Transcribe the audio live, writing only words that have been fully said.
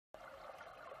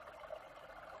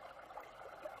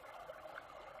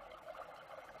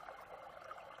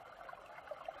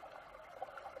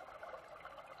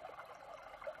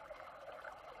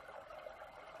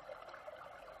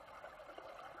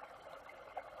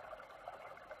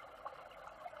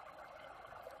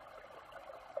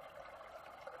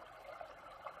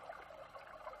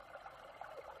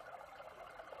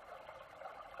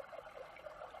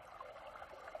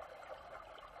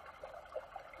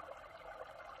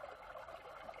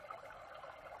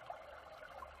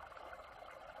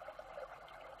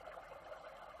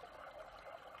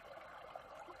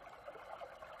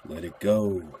Let it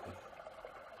go.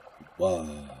 Wow.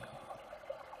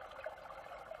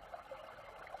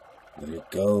 Let it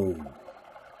go.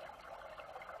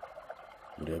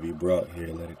 Whatever you brought here,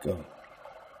 let it go.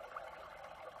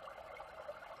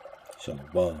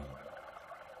 Shalawam.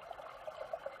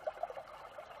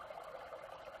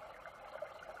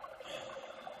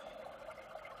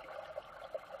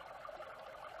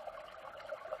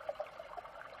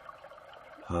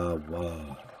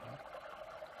 Hawa.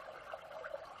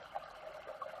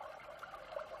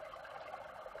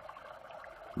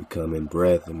 We come in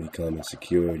breath and we come in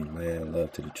security, man.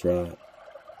 Love to the tribe.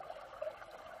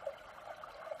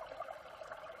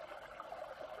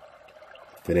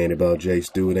 If it ain't about J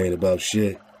Stu, it ain't about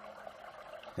shit.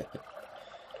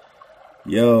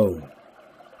 Yo.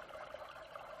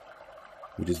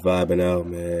 We're just vibing out,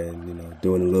 man. You know,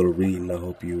 doing a little reading. I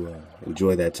hope you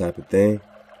enjoy that type of thing.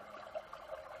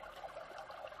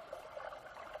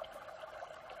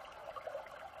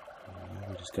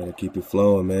 We just gotta keep it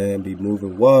flowing, man. Be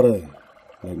moving water.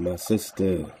 Like my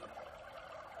sister.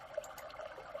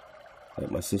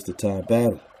 Like my sister Ty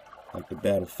Battle. Like the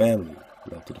Battle family.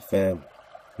 Love to the family.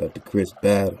 Love to Chris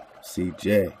Battle.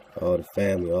 CJ. All the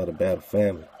family. All the Battle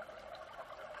family.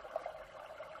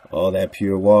 All that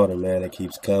pure water, man, that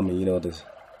keeps coming. You know, this,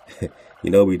 you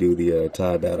know we do the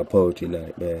Ty Battle Poetry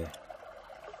Night, man.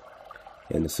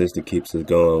 And the sister keeps us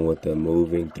going with the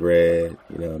moving thread,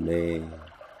 you know what I mean?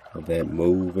 Of that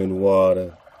moving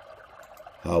water.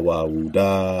 Hawawuda.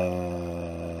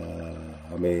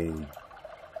 I mean,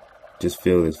 just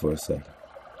feel this for a second.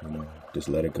 You know, just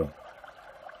let it go.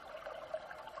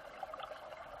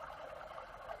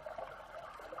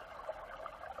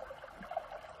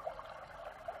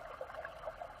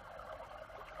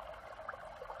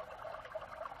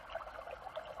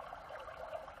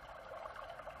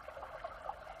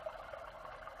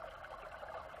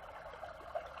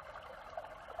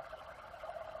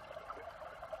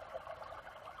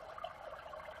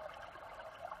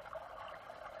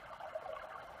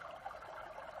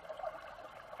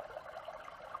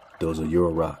 Those are your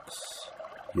rocks,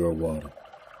 your water.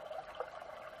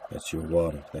 That's your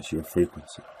water, that's your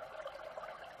frequency.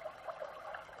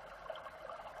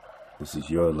 This is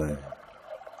your land.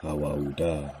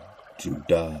 Hawawuda,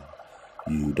 Judah,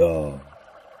 Yudah.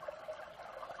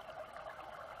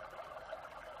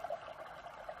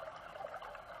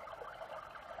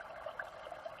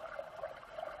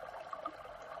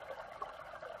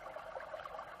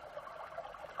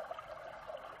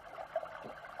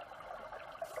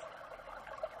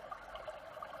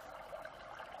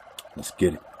 Let's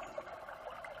get it.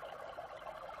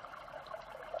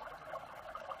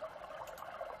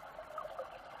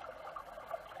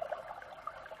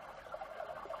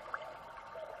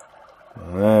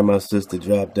 All right, my sister,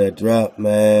 drop that drop,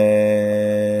 man.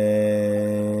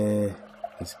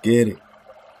 Let's get it.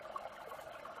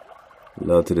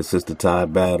 Love to the sister Ty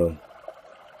Battle.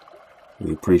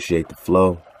 We appreciate the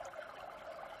flow.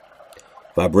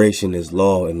 Vibration is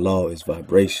law and law is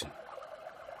vibration.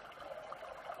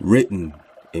 Written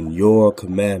in your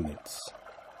commandments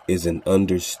is an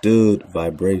understood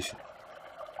vibration.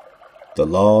 The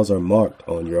laws are marked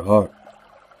on your heart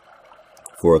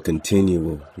for a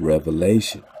continual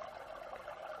revelation.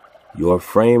 Your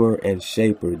framer and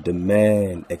shaper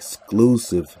demand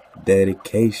exclusive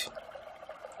dedication.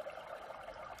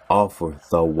 Offer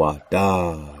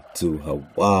Thawada to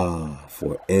Hawa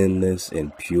for endless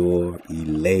and pure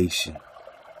elation.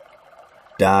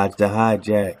 Dodge the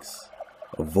hijacks.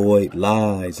 Avoid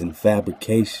lies and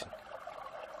fabrication.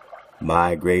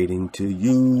 Migrating to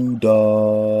you, dog.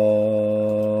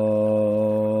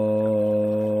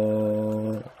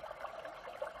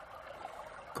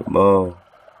 Come on.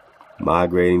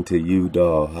 Migrating to you,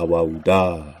 dog.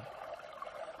 Hawawuda.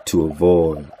 To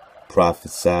avoid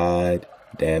prophesied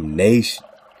damnation.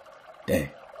 Damn.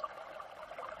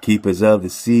 Keepers of the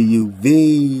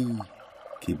CUV.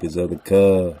 Keepers of the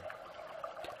cub.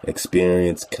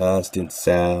 Experience constant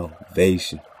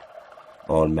salvation.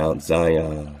 On Mount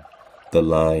Zion, the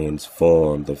lions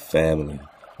form the family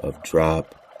of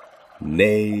Drop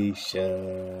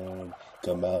Nation.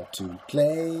 Come out to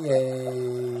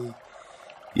play.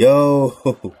 Yo!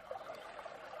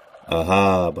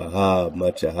 Ahab,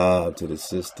 much Ahab to the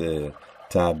sister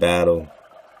Ty Battle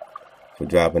for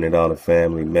dropping it on the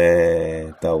family,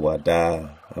 man.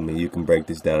 Thawada. I mean, you can break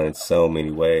this down in so many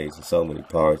ways, in so many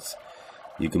parts.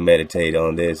 You can meditate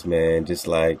on this, man, just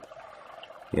like,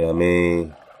 you know what I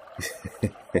mean?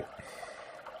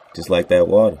 Just like that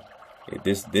water.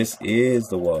 This is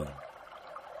the water.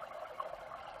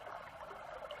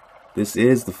 This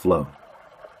is the flow.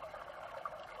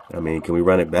 I mean, can we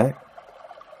run it back?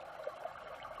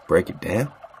 Break it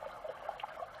down.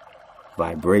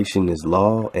 Vibration is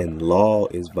law, and law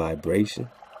is vibration.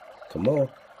 Come on.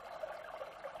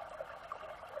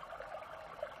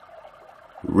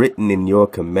 Written in your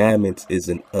commandments is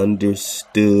an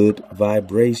understood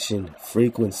vibration,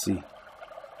 frequency.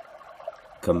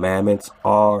 Commandments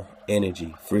are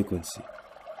energy, frequency.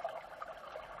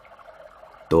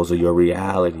 Those are your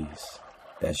realities.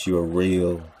 That's your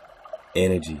real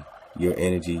energy. Your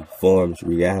energy forms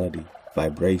reality,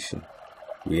 vibration,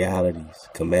 realities,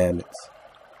 commandments.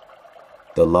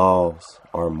 The laws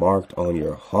are marked on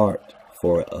your heart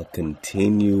for a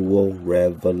continual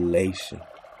revelation.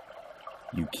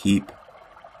 You keep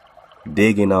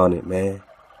digging on it, man.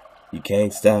 You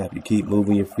can't stop. You keep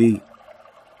moving your feet.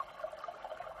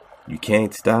 You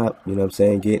can't stop, you know what I'm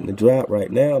saying, getting the drop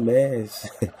right now, man.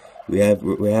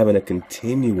 We're having a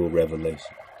continual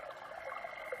revelation.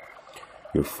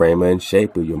 Your framer and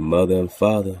shaper, your mother and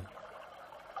father,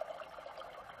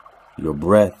 your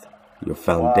breath, your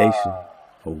foundation.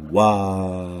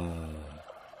 Wow.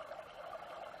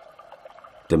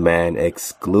 Demand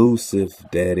exclusive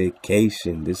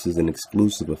dedication. This is an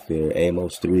exclusive affair.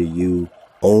 Amos 3, you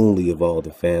only of all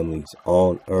the families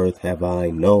on earth have I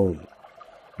known.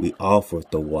 We offer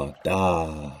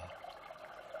Thawada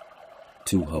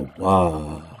to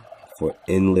Hawa for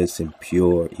endless and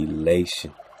pure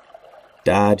elation.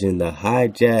 Dodging the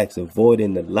hijacks,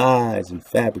 avoiding the lies and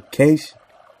fabrication.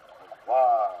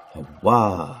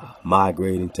 Hawa,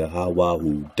 migrating to Hawa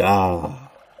Huda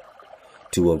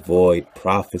to avoid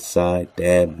prophesied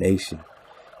damnation.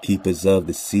 Keepers of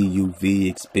the CUV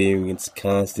experience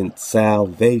constant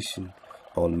salvation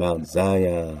on Mount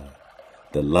Zion.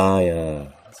 The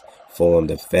lions form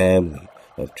the family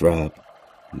of Drop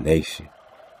Nation.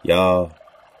 Y'all,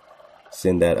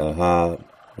 send that Ahab.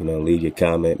 Leave your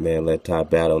comment, man. Let Top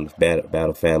Battle and the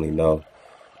Battle family know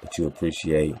that you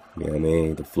appreciate,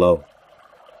 the flow.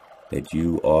 That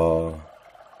you are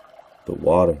the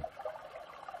water,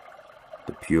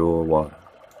 the pure water.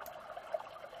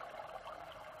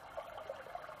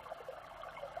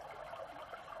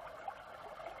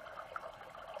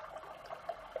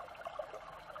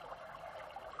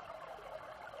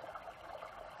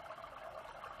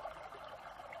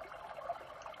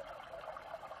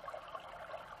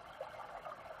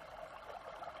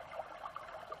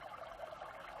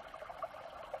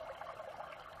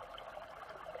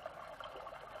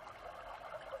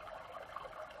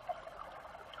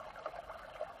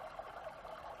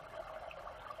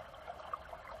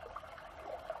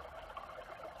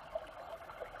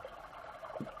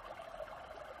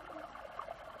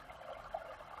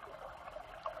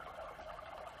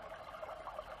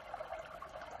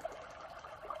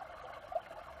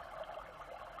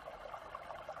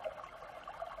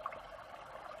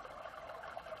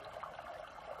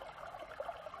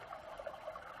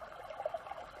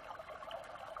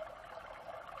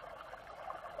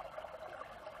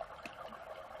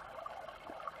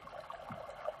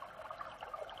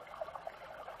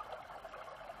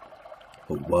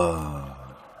 Wow.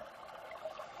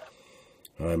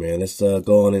 All right, man, let's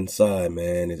go on inside,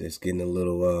 man. It's getting a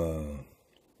little,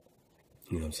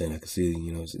 I can see,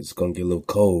 it's going to get a little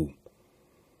cold.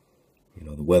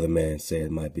 The weatherman said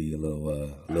it might be a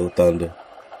little thunder,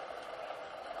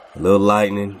 a little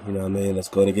lightning, Let's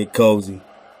go and get cozy.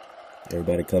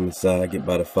 Everybody come inside, get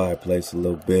by the fireplace a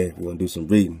little bit. We're going to do some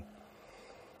reading.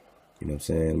 Let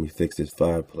me fix this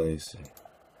fireplace.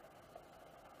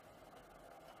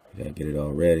 You gotta get it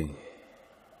all ready.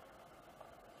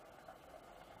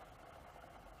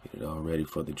 Get it all ready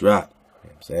for the drop. You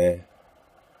know what I'm saying?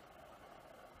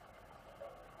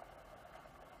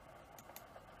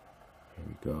 Here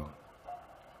we go.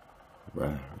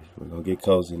 Right. We're gonna get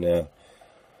cozy now.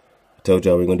 I told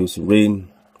y'all we're gonna do some reading.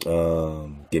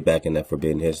 Get back in that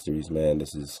Forbidden Histories, man.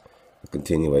 This is a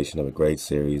continuation of a great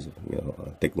series.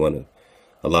 I think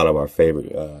a lot of our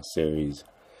favorite series.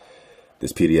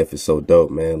 This PDF is so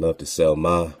dope, man. Love to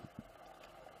Selma.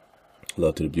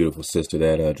 Love to the beautiful sister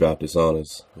that dropped this on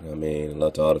us. And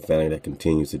love to all the family that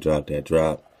continues to drop that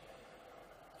drop.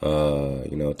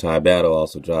 Ty Battle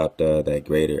also dropped that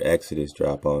Greater Exodus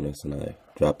drop on us. And I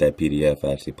dropped that PDF.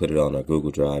 I actually put it on our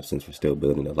Google Drive since we're still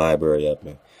building the library up.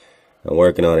 And I'm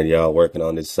working on it, y'all. Working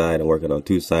on this site. I'm working on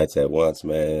 2 sites at once,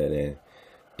 man. And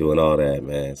doing all that,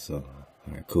 man. So,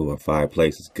 all right, cool. Our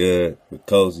fireplace is good. We're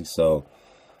cozy, so...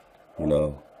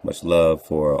 much love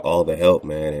for all the help,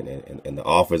 man, and the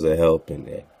offers of help,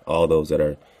 and all those that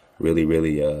are really,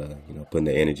 putting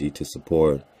the energy to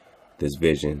support this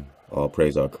vision. All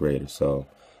praise our Creator. So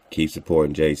keep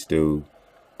supporting J Stu.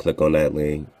 Click on that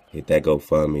link. Hit that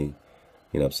GoFundMe.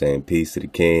 You know what I'm saying? Peace to the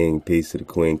king, peace to the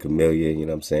queen Camellia. You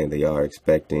know what I'm saying? They are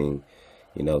expecting,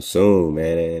 you know, soon,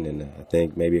 man. And I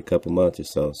think maybe a couple months or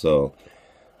so. So,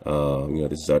 you know,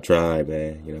 this is our tribe,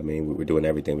 man. You know what I mean? We're doing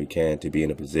everything we can to be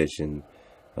in a position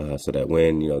so that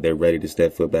when, you know, they're ready to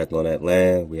step foot back on that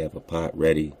land, we have a pot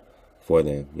ready for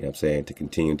them, you know what I'm saying, to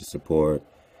continue to support,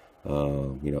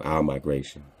 you know, our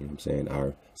migration, you know what I'm saying,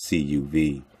 our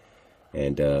CUV.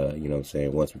 And, you know what I'm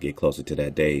saying, once we get closer to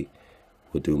that date,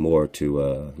 we'll do more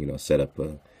to, you know, set up,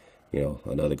 you know,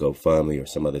 another GoFundMe or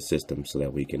some other system so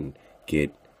that we can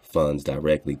get funds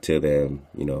directly to them,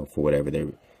 you know, for whatever their,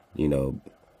 you know,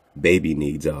 baby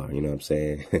needs are, you know what I'm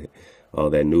saying? All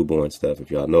that newborn stuff.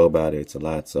 If y'all know about it, it's a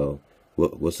lot. So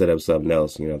we'll set up something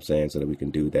else, you know what I'm saying, so that we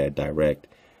can do that direct.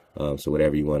 So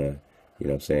whatever you want to, you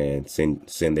know what I'm saying,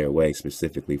 send their way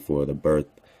specifically for the birth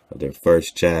of their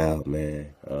first child,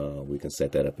 man, we can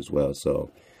set that up as well.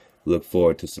 So look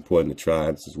forward to supporting the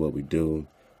tribe. This is what we do.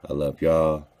 I love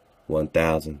y'all.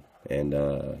 1,000. And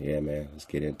yeah, man, let's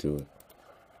get into it.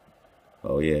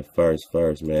 Oh yeah, first,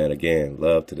 man. Again,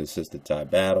 love to the sister Ty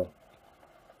Battle.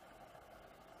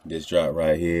 This drop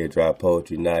right here, drop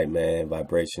poetry night, man.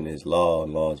 Vibration is law,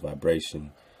 and law is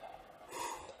vibration.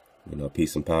 You know,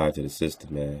 peace and power to the sister,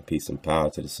 man. Peace and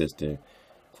power to the sister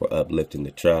for uplifting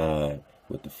the tribe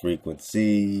with the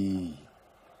frequency.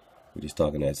 We're just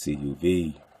talking that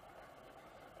CUV.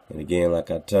 And again, like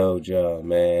I told y'all,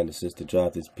 man, the sister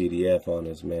dropped this PDF on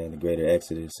us, man, the Greater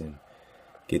Exodus, and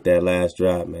get that last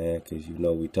drop, man, because you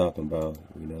know we talking about.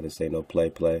 You know, this ain't no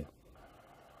play.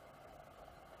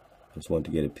 Just want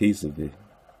to get a piece of it.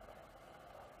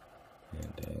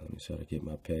 And let me try to get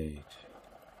my page.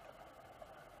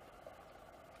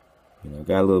 You know, I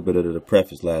got a little bit of the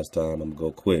preface last time. I'm going to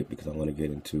go quick because I want to get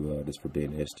into this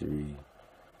forbidden history.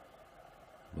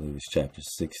 I believe it's chapter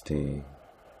 16.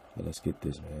 But let's get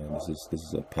this, man. This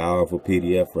is a powerful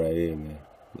PDF right here, man.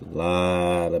 A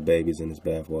lot of babies in this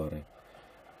bathwater.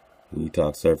 When you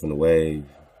talk surfing the wave,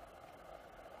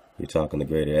 you're talking the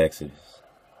Greater Exodus.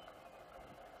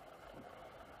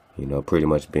 You know, pretty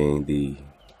much being the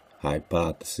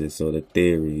hypothesis or the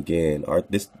theory. Again,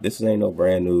 this ain't no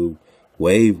brand new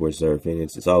wave we're surfing.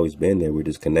 It's always been there. We're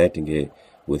just connecting it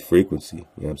with frequency. You know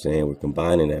what I'm saying? We're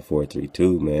combining that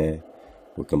 432, man.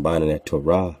 We're combining that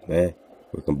Torah, man.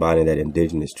 We're combining that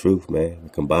indigenous truth, man. We're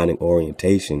combining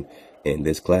orientation in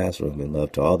this classroom, and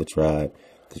love to all the tribe,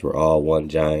 because we're all one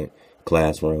giant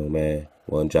classroom, man.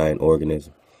 One giant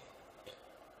organism.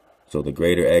 So the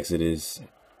Greater Exodus,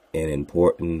 an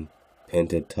important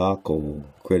Pentateuchal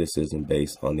criticism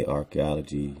based on the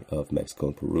archaeology of Mexico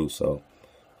and Peru. So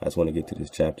I just want to get to this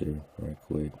chapter right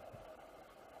quick.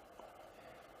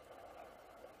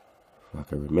 If I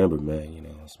can remember, man, you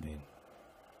know, it's been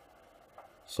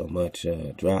so much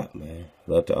drop, man.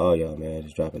 Love to all y'all, man.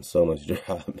 Just dropping so much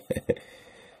drop, man.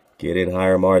 Get in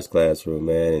Harmonics classroom,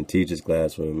 man, and teachers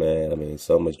classroom, man. I mean,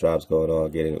 so much drops going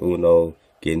on. Get in Uno,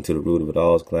 getting to the root of it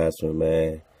all's classroom,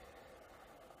 man.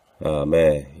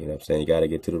 Man, you know what I'm saying? You got to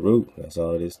get to the root. That's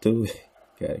all it is, too.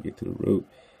 Got to get to the root.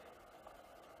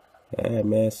 All right,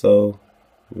 man. So,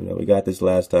 you know, we got this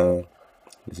last time.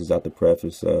 This is out the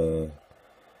preface.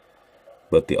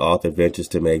 But the author ventures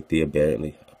to make the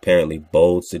apparently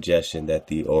bold suggestion that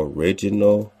the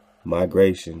original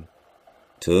migration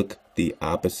took the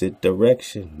opposite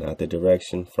direction. Not the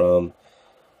direction from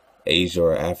Asia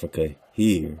or Africa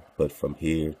here, but from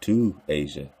here to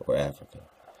Asia or Africa.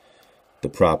 The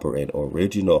proper and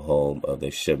original home of the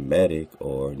Cymatics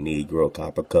or Negro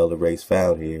copper color race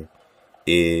found here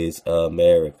is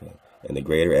America. And the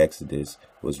Greater Exodus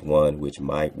was one which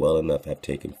might well enough have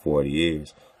taken 40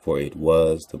 years, for it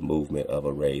was the movement of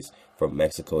a race from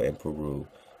Mexico and Peru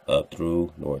up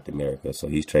through North America. So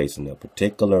he's tracing a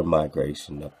particular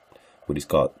migration of what he's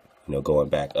called, you know, going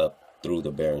back up through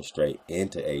the Bering Strait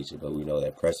into Asia. But we know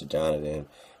that Prester John and them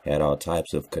had all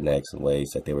types of connects and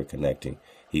ways that they were connecting.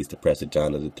 He's the Prester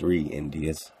John of the three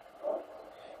Indias.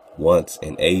 Once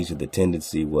in Asia, the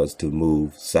tendency was to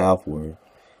move southward,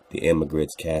 the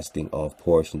immigrants casting off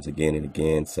portions again and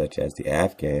again, such as the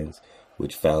Afghans,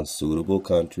 which found suitable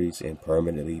countries and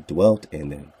permanently dwelt in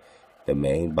them, the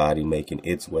main body making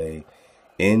its way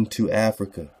into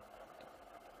Africa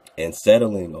and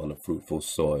settling on the fruitful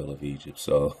soil of Egypt.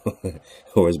 So,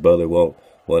 or his brother won't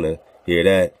want to hear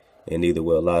that, and neither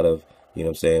will a lot of, you know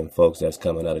what I'm saying, folks that's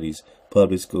coming out of these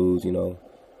public schools, you know,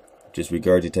 just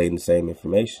regurgitating the same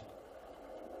information.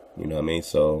 You know what I mean?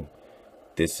 So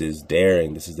this is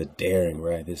daring. This is a daring,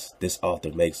 right? This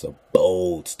author makes a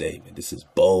bold statement. This is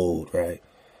bold, right?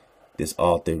 This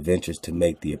author ventures to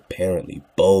make the apparently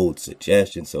bold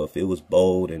suggestion. So if it was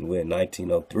bold and we're in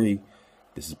 1903,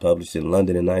 This is published in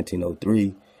London in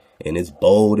 1903, and it's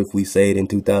bold if we say it in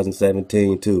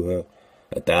 2017 too, huh?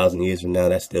 1,000 years from now,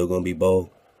 that's still gonna be bold.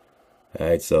 All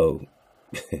right, so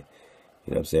you know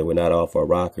what I'm saying? We're not off our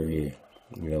rocker here,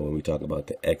 you know, when we talk about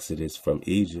the Exodus from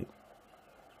Egypt,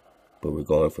 but we're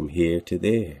going from here to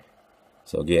there.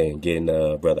 So again, getting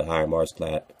Brother Harmonics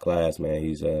class, man,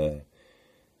 he's you know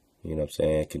what I'm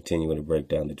saying, continuing to break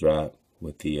down the drop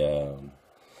with the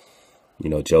you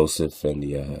know, Joseph and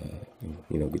the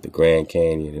you know, with the Grand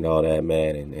Canyon and all that,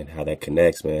 man, and how that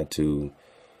connects, man, to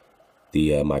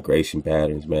the migration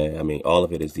patterns, man. I mean, all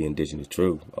of it is the indigenous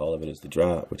truth. All of it is the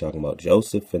drop. We're talking about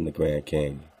Joseph and the Grand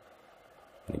Canyon.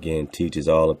 And again, teaches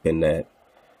all up in that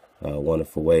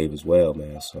wonderful wave as well,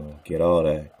 man. So get all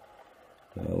that.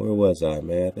 Where was I,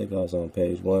 man? I think I was on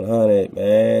page 100,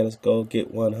 man. Let's go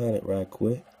get 100 right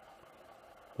quick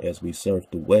as we surf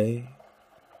the wave.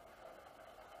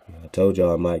 You know, I told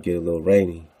y'all I might get a little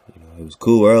rainy. You know, it was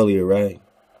cool earlier, right?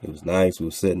 It was nice. We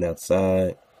were sitting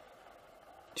outside,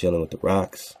 chilling with the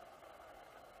rocks.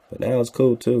 But now it's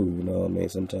cool too, you know what I mean?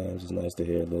 Sometimes it's nice to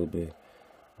hear a little bit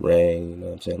rain, you know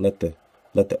what I'm saying?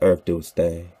 Let the earth do its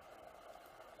thing.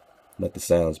 Let the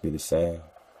sounds be the sound.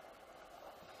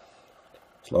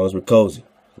 As long as we're cozy,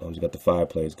 as long as we got the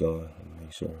fireplace going,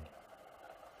 make sure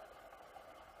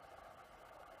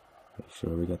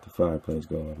we got the fireplace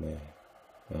going, man.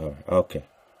 All right, okay.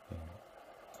 All right.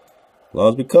 As long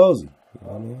as we're cozy, you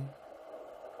know what I mean?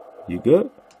 You good?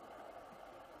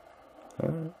 All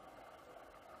right.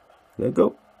 Let's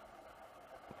go.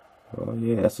 Oh,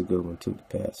 yeah, that's a good one, too,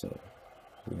 to pass on.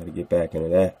 We got to get back into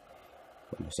that.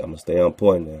 I'm going to stay on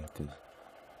point now, because...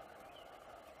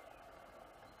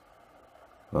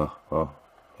 Oh,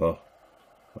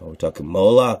 we're talking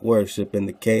Moloch worship in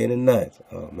the Canaanites.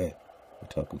 Oh, man. We're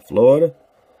talking Florida.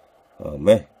 Oh,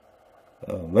 man.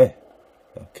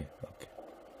 Okay.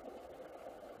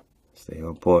 Stay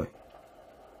on point.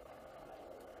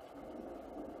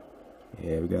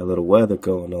 Yeah, we got a little weather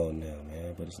going on now,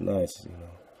 man, but it's nice, you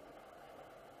know.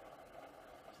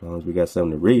 As long as we got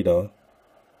something to read on.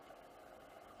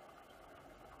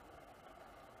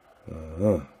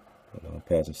 I'm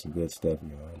passing some good stuff, you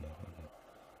know, I know.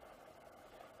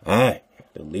 All right,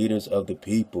 the leaders of the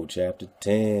people, chapter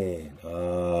 10.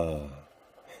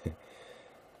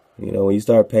 You know, when you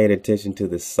start paying attention to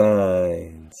the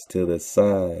signs, to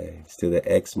the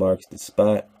X marks the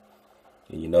spot,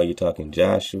 and you know you're talking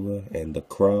Joshua and the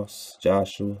cross,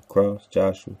 Joshua, cross.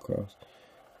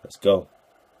 Let's go.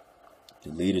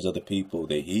 The leaders of the people,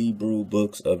 the Hebrew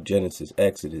books of Genesis,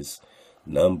 Exodus,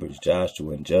 Numbers,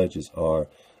 Joshua, and Judges are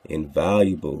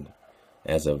invaluable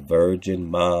as a virgin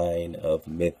mine of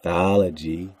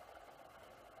mythology.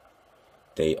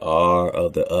 They are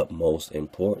of the utmost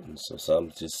importance. So some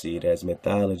just see it as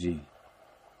mythology.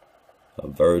 A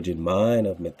virgin mine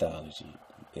of mythology.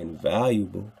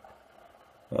 Invaluable.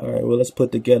 All right, well, let's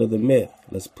put together the myth.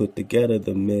 We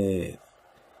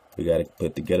got to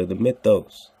put together the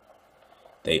mythos.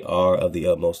 They are of the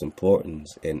utmost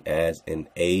importance, and as an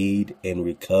aid in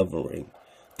recovering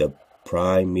the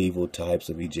primeval types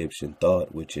of Egyptian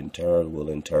thought, which in turn will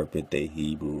interpret the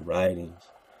Hebrew writings.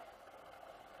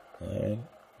 All right.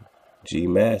 G.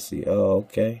 Massey. Oh,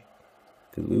 okay.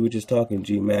 Because we were just talking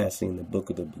G. Massey in the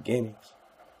Book of the Beginnings.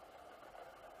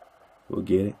 We'll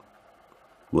get it.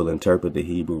 Will interpret the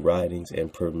Hebrew writings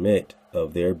and permit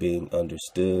of their being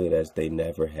understood as they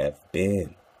never have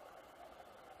been.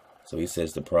 So he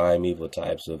says the primeval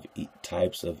types of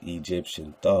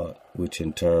Egyptian thought, which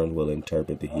in turn will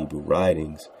interpret the Hebrew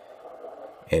writings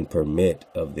and permit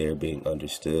of their being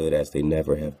understood as they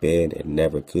never have been and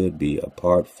never could be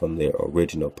apart from their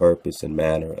original purpose and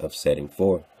manner of setting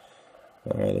forth.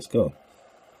 All right, let's go.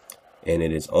 And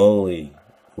it is only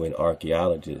when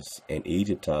archaeologists and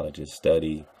Egyptologists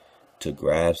study to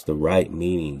grasp the right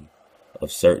meaning of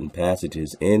certain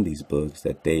passages in these books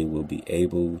that they will be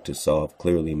able to solve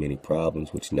clearly many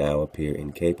problems which now appear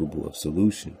incapable of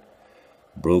solution.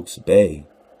 Brooks Bay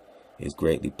is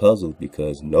greatly puzzled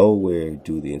because nowhere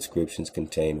do the inscriptions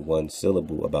contain one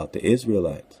syllable about the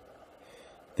Israelites.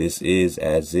 This is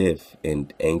as if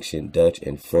in ancient Dutch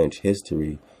and French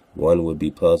history one would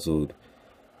be puzzled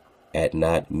at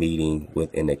not meeting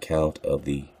with an account of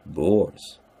the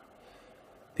Boers.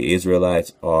 The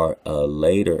Israelites are a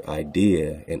later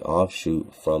idea, an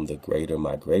offshoot from the greater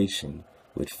migration,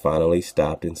 which finally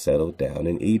stopped and settled down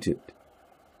in Egypt,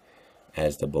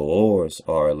 as the Boers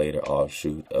are a later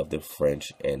offshoot of the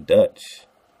French and Dutch.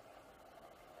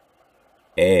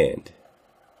 And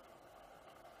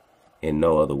in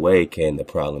no other way can the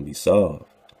problem be solved.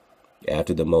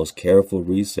 After the most careful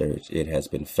research, it has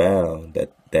been found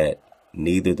that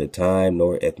neither the time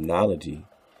nor ethnology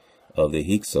of the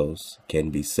Hyksos can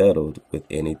be settled with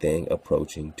anything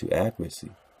approaching to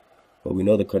accuracy. But we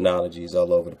know the chronology is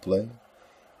all over the place.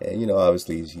 And,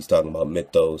 obviously he's talking about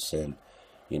mythos and,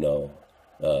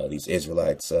 these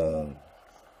Israelites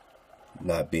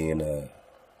not being,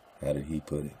 how did he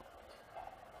put it?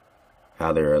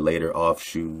 How they're a later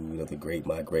offshoot of the Great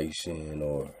Migration,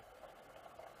 or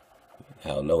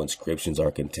how no inscriptions are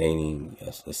containing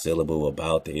a syllable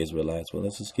about the Israelites. Well,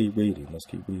 let's just keep reading. Let's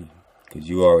keep reading. Because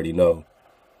you already know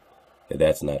that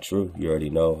that's not true. You already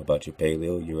know about your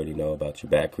paleo. You already know about your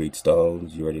Back Creek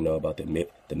stones. You already know about the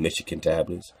Michigan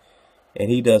tablets. And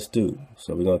he does too.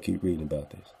 So we're going to keep reading about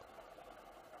this.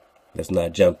 Let's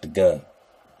not jump the gun.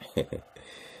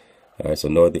 All right, so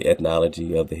nor the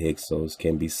ethnology of the Hyksos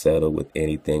can be settled with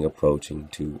anything approaching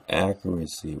to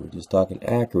accuracy. We're just talking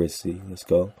accuracy. Let's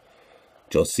go.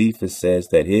 Josephus says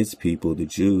that his people, the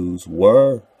Jews,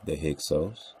 were the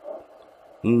Hyksos.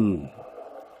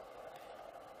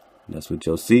 That's what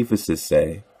Josephus is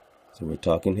saying. So we're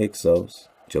talking Hyksos.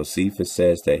 Josephus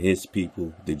says that his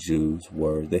people, the Jews,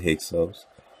 were the Hyksos.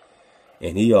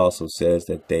 And he also says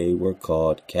that they were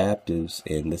called captives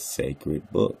in the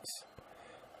sacred books.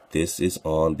 This is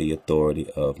on the authority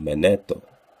of Menasseh.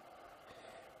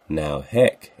 Now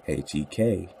Hek,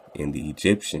 H-E-K, in the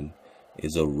Egyptian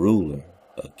is a ruler,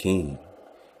 a king,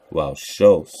 while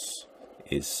Shos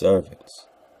is servants.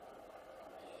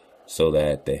 So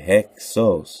that the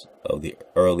Hyksos of the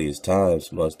earliest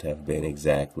times must have been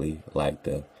exactly like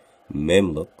the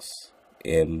Memluks,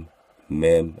 M-Mem-L-U-K,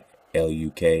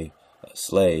 a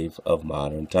slave of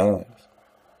modern times.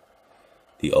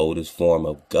 The oldest form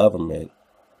of government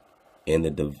in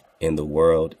the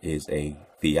world is a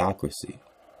theocracy,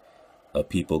 a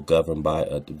people governed by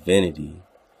a divinity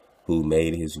who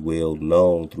made his will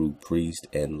known through priests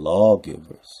and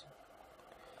lawgivers.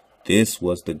 This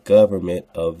was the government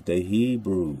of the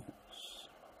Hebrews,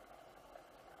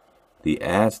 the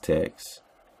Aztecs,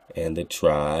 and the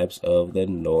tribes of the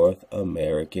North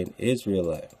American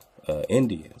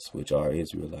Indians, which are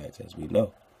Israelites, as we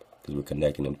know, because we're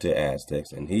connecting them to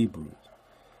Aztecs and Hebrews.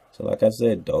 So like I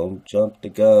said, don't jump the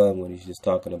gun when he's just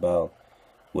talking about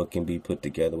what can be put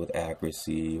together with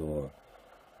accuracy, or,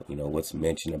 what's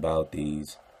mentioned about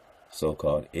these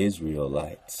so-called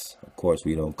Israelites. Of course,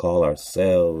 we don't call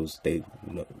ourselves,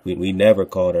 we never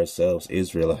called ourselves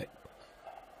Israelite.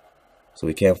 So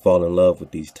we can't fall in love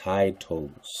with these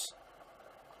titles.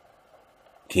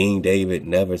 King David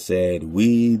never said,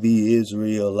 "We the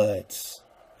Israelites."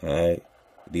 All right?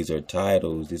 These are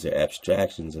titles. These are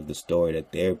abstractions of the story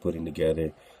that they're putting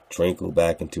together, trickle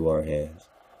back into our hands.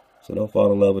 So don't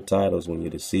fall in love with titles. When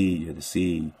you're the seed, you're the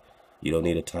seed. You don't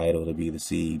need a title to be the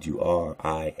seed. You are.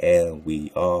 I am.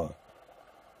 We are.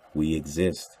 We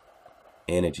exist.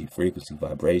 Energy, frequency,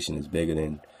 vibration is bigger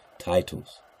than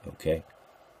titles. Okay?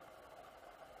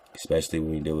 Especially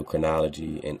when we deal with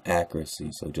chronology and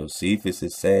accuracy. So Josephus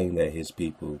is saying that his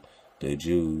people, the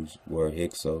Jews, were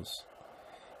Hyksos.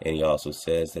 And he also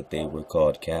says that they were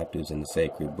called captives in the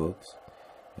sacred books.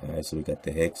 All right, so we got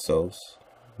the Hyksos,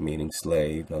 meaning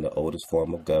slave. Now the oldest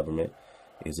form of government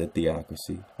is a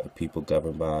theocracy, a people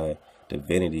governed by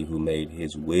divinity who made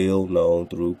his will known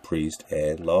through priests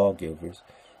and lawgivers.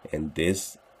 And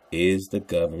this is the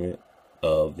government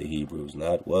of the Hebrews.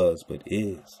 Not was, but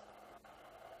is.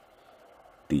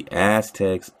 The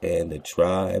Aztecs and the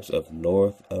tribes of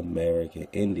North American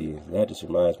Indians. And that just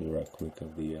reminds me right quick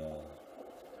of the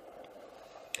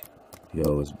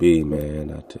it's B, man.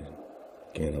 Not to,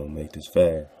 again, I'll make this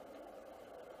fast.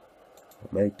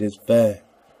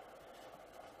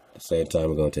 At the same time,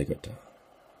 we're going to take our time.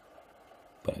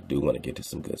 But I do want to get to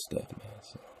some good stuff, man.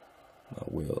 So I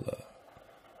will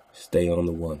stay on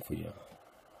the one for y'all.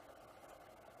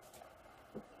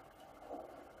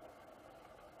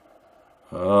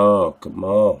 Oh, come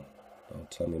on.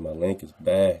 Don't tell me my link is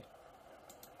bad.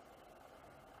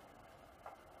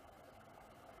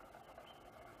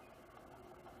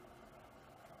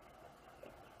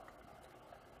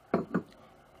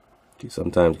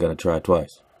 Sometimes you gotta try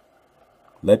twice.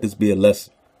 Let this be a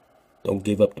lesson. Don't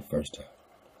give up the first time.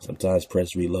 Sometimes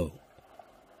press reload.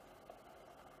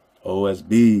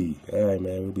 OSB. Alright,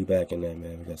 man. We'll be back in that,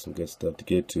 man. We got some good stuff to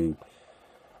get to.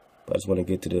 But I just want to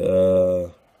get to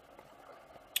the,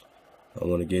 I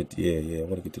want to get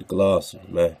to the glossary,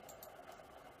 man.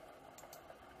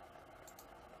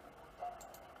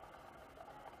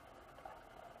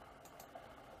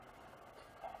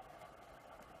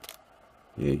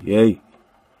 Yeah.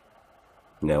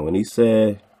 Now, when he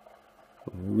said,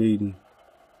 we're reading,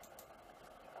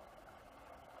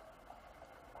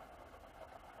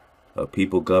 a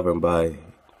people governed by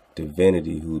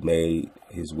divinity who made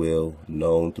his will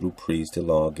known through priests and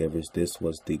lawgivers. This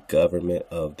was the government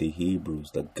of the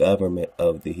Hebrews. The government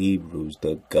of the Hebrews.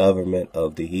 The government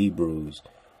of the Hebrews.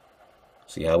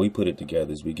 See, how we put it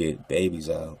together is we get babies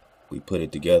out. We put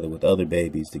it together with other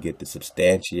babies to get the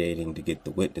substantiating, to get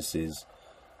the witnesses,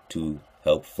 to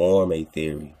help form a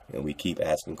theory. And we keep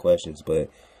asking questions, but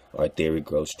our theory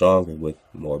grows stronger with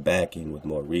more backing, with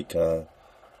more recon.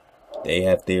 They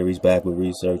have theories back with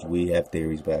research. We have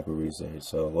theories back with research.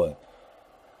 So what?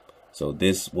 So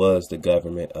this was the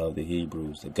government of the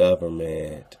Hebrews. The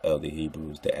government of the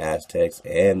Hebrews, the Aztecs,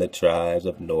 and the tribes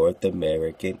of North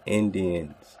American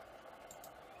Indians.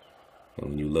 And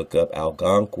when you look up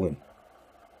Algonquin,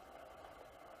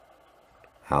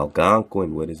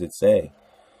 what does it say?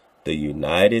 The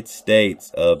United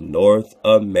States of North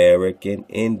American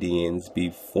Indians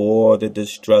before the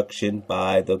destruction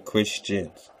by the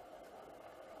Christians.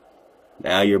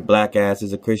 Now your black ass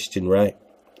is a Christian, right?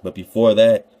 But before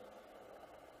that,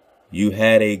 you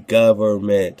had a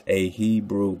government, a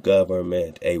Hebrew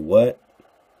government, a what?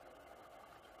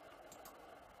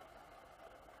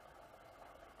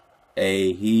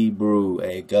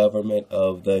 A government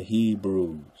of the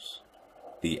Hebrews,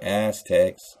 the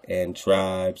Aztecs, and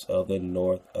tribes of the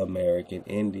North American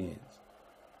Indians.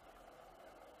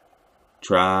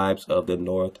 Tribes of the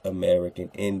North American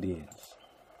Indians.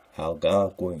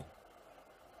 Algonquin.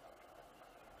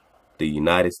 The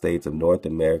United States of North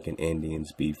American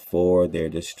Indians before their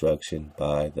destruction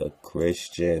by the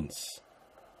Christians.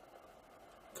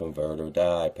 Convert or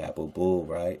die, Papal Bull,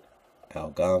 right?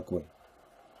 Algonquin.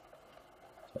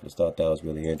 I just thought that was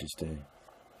really interesting.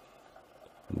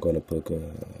 I'm going to put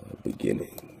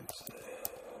beginnings,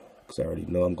 because I already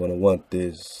know I'm going to want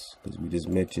this, because we just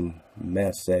mentioned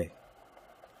Menasseh.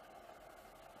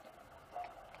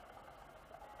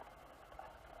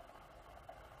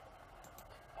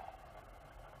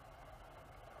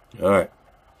 All right.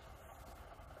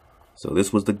 So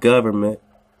this was the government,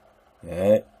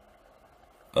 all right,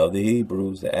 of the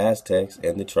Hebrews, the Aztecs,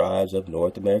 and the tribes of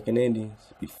North American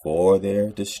Indians before their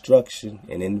destruction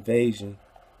and invasion,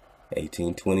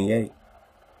 1828.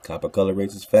 Copper color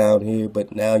race is found here,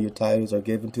 but now your titles are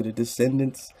given to the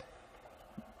descendants.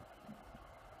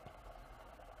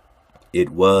 It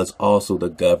was also the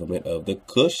government of the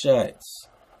Cushites,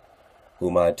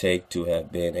 whom I take to have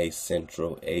been a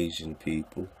Central Asian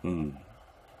people.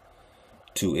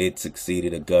 To it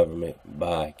succeeded a government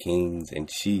by kings and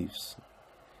chiefs.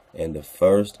 And the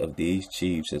first of these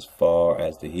chiefs, as far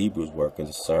as the Hebrews were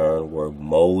concerned, were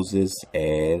Moses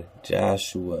and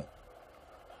Joshua.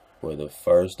 Were the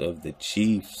first of the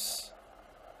chiefs.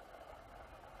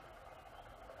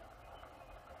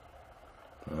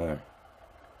 Alright.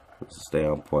 Let's stay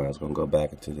on point. I was going to go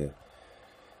back into the...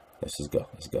 Let's just go.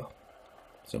 Let's go.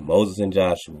 So Moses and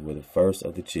Joshua were the first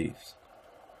of the chiefs.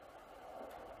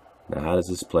 Now how does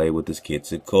this play with this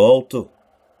Quetzalcoatl?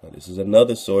 Now this is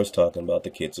another source talking about the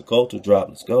Quetzalcoatl drop.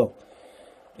 Let's go.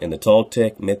 In the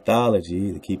Toltec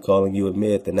mythology, they keep calling you a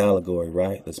myth, an allegory,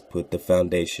 right? Let's put the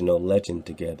foundational legend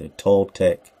together.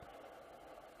 Toltec.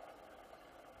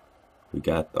 We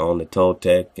got on the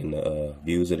Toltec and the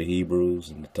views of the Hebrews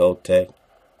and the Toltec,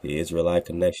 the Israelite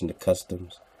connection to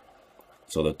customs.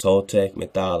 So the Toltec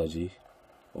mythology,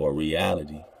 or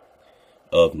reality,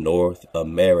 of North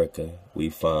America, we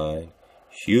find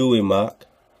Huimak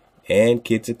and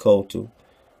Quetzalcoatl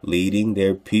leading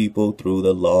their people through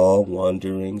the long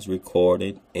wanderings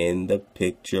recorded in the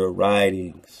picture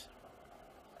writings.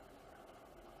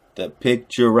 The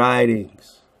picture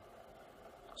writings.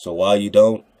 So while you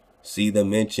don't see the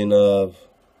mention of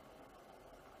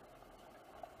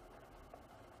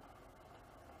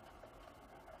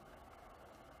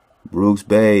Brooks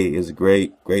Bay is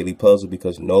greatly puzzled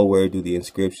because nowhere do the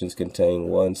inscriptions contain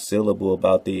one syllable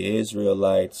about the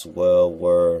Israelites. Well,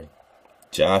 were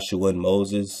Joshua and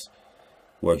Moses,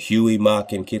 were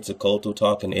Huimak and Quetzalcoatl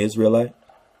talking Israelite?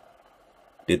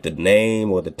 Did the name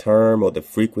or the term or the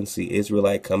frequency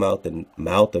Israelite come out the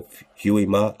mouth of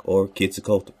Huimak or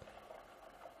Quetzalcoatl?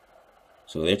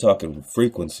 So they're talking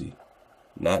frequency,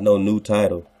 not no new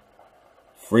title,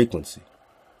 frequency.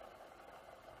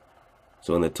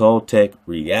 So in the Toltec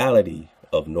reality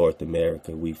of North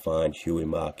America, we find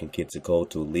Huimak and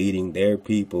Quetzalcoatl leading their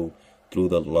people through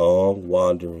the long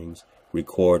wanderings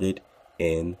recorded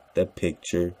in the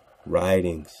picture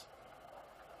writings.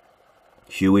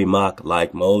 Huimak,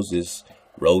 like Moses,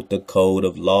 wrote the code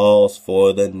of laws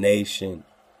for the nation.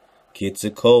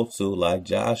 Quetzalcoatl, like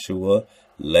Joshua,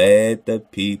 led the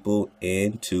people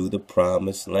into the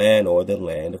promised land, or the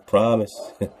land of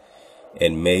promise,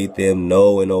 and made them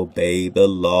know and obey the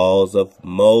laws of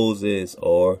Moses,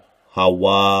 or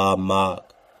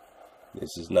Hawa-mak.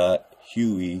 This is not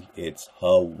Huey, it's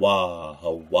Hawa.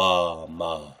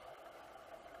 Hawa-ma.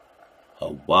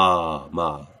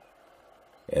 Hawa-ma.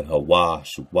 And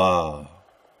Hawa-shua.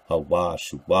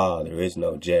 Hawa-shua. There is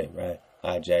no J, right?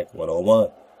 Hijack 101.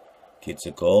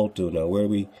 Quetzalcoatl. Now where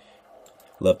we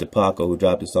left the Paco who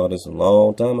dropped this on us a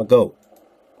long time ago.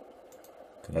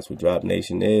 That's what Drop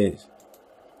Nation is.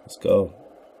 Let's go.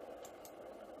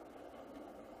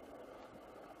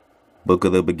 Book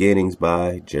of the Beginnings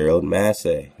by Gerald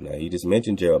Massey. Now, you just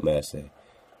mentioned Gerald Massey.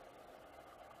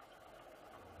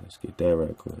 Let's get that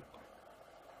right quick.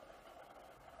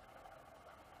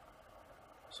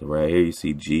 So right here you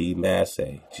see G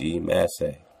Massey. G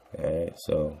Massey. Alright,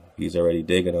 so he's already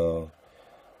digging on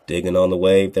the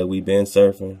wave that we've been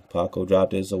surfing. Paco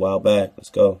dropped this a while back. Let's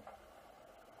go.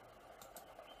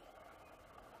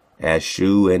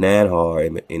 Ashu and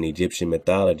Anhar in Egyptian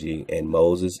mythology, and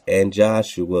Moses and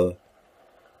Joshua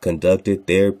conducted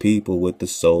their people with the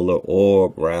solar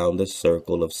orb round the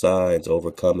circle of signs,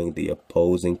 overcoming the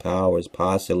opposing powers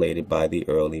postulated by the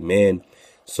early men.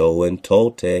 So in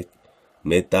Toltec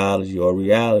mythology or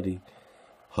reality,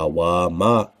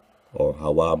 Hawa-mak or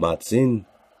Hawa-matzin,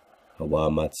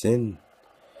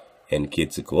 and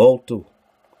Quetzalcoatl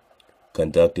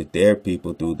conducted their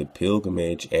people through the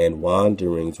pilgrimage and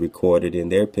wanderings recorded in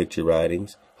their picture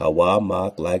writings.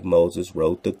 Hawa-mak, like Moses,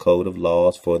 wrote the code of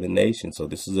laws for the nation. So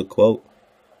this is a quote.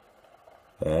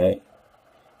 All right.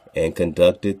 And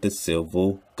conducted the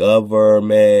civil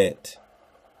government.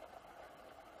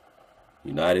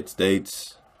 United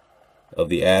States of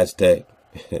the Aztec,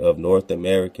 of North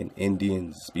American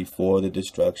Indians before the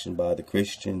destruction by the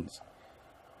Christians.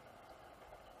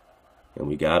 And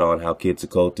we got on how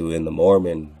Quetzalcoatl in the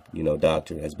Mormon,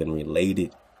 doctrine has been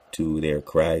related to their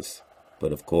Christ.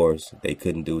 But of course, they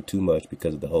couldn't do too much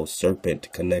because of the whole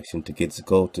serpent connection to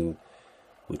Quetzalcoatl,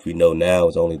 which we know now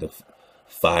is only the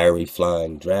fiery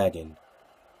flying dragon,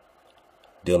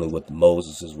 dealing with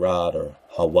Moses' rod or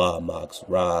Hawa-mak's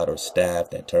rod or staff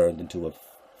that turned into a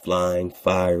flying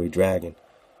fiery dragon.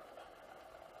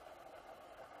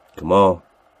 Come on.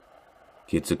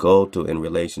 Quetzalcoatl in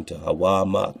relation to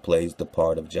Hawa-mak plays the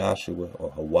part of Joshua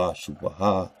or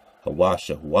Hawa-shua,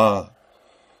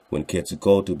 when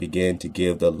Quetzalcoatl began to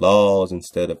give the laws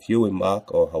instead of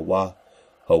Huey-mak or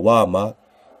Hawa-mak,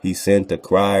 he sent a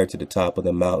crier to the top of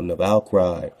the mountain of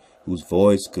outcry, whose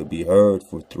voice could be heard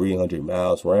for 300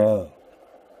 miles round.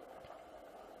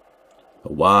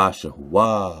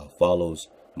 Hawa-shua follows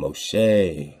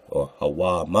Moshe or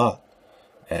Hawa-mak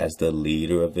as the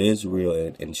leader of Israel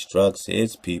and instructs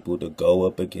his people to go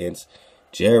up against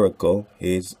Jericho,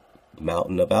 his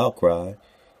mountain of outcry,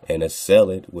 and assail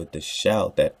it with the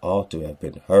shout that ought to have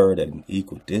been heard at an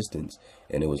equal distance,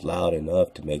 and it was loud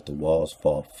enough to make the walls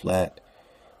fall flat.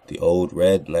 The old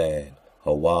red land,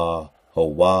 Hawa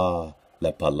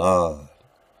Lepalan,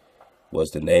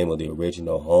 was the name of the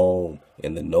original home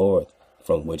in the north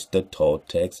from which the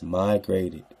Toltecs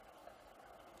migrated.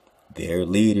 Their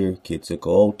leader,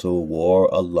 Quetzalcoatl, wore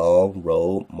a long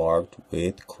robe marked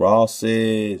with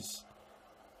crosses.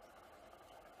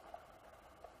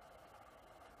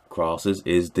 Crosses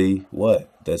is the what?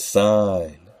 The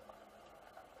sign.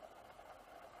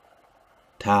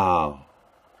 Tau.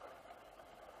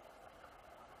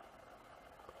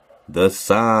 The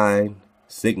sign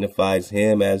signifies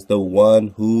him as the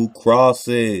one who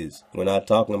crosses. We're not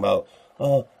talking about,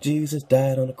 oh, Jesus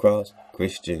died on the cross.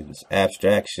 Christians,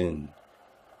 abstraction,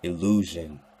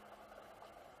 illusion.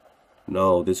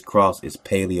 No, this cross is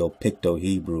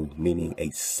Paleo-Picto-Hebrew, meaning a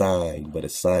sign. But a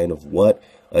sign of what?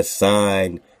 A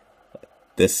sign.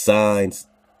 The signs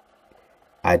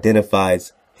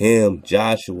identifies him,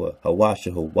 Joshua,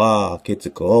 Hawa-shua,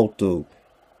 Quetzalcoatl,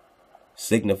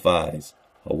 signifies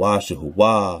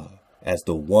Hawa-shua as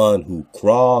the one who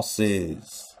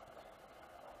crosses.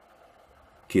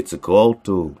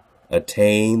 Quetzalcoatl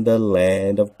attained the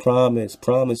land of promise,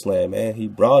 promised land, man. He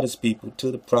brought his people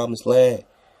to the promised land.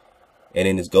 And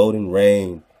in his golden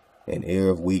reign, an ear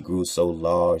of wheat grew so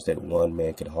large that one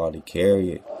man could hardly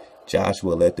carry it.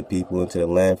 Joshua led the people into the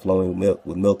land flowing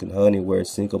with milk and honey, where a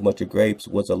single bunch of grapes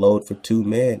was a load for 2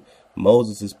 men.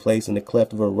 Moses is placed in the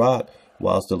cleft of a rock,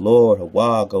 whilst the Lord,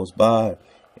 Hawa, goes by.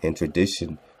 And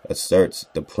tradition asserts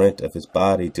the print of his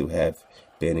body to have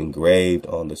been engraved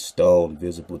on the stone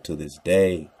visible to this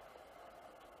day.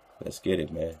 Let's get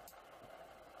it, man.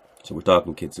 So we're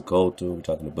talking Quetzalcoatl, we're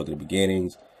talking the Book of the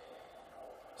Beginnings.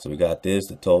 So we got this,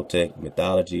 the Toltec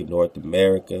mythology of North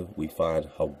America. We find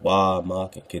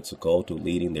Hawa-mak and Quetzalcoatl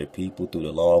leading their people through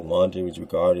the long wanderings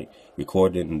recorded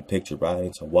in the picture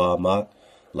writings. Hawa-mak,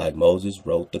 like Moses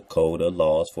wrote the code of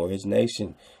laws for his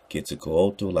nation.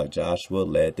 Quetzalcoatl, like Joshua,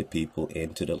 led the people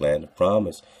into the land of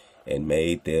promise and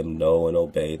made them know and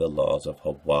obey the laws of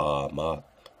Hawah,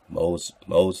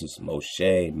 Moses,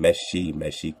 Moshe,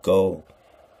 Mexico.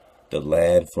 The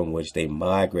land from which they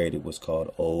migrated was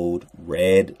called Old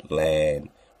Red Land.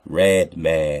 Red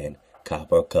man.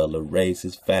 Copper color race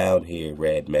is found here,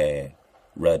 red man.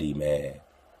 Ruddy man.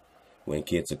 When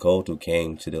Quetzalcoatl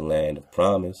came to the land of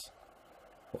promise,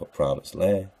 or promised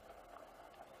land,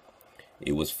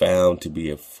 it was found to be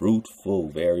a fruitful,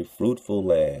 very fruitful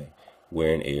land,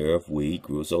 where an ear of wheat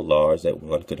grew so large that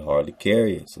one could hardly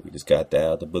carry it. So we just got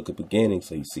that out the book of beginnings,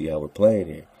 so you see how we're playing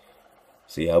here.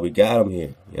 See how we got them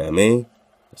here. You know what I mean?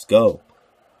 Let's go.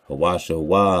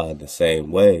 Hawah, the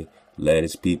same way, led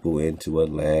his people into a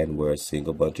land where a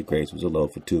single bunch of grapes was a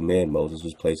load for 2 men. Moses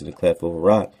was placed in the cleft of a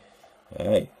rock. All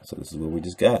right, so this is what we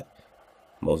just got.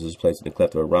 Moses was placed in the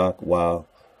cleft of a rock while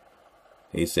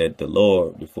he said the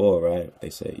Lord before, right? They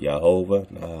said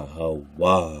Yahovah,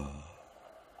 Hawah.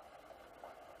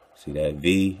 See, that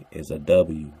V is a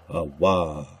W,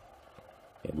 Hawah.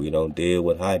 And we don't deal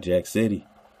with hijack city.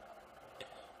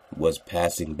 Was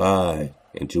passing by,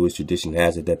 and Jewish tradition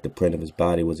has it that the print of his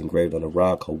body was engraved on a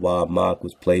rock. Hawah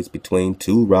was placed between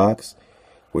 2 rocks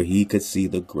where he could see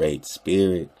the Great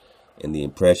Spirit, and the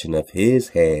impression of his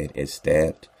hand is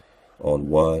stamped on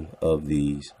one of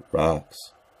these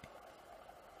rocks.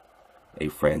 A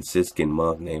Franciscan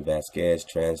monk named Vasquez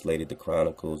translated the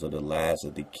chronicles of the last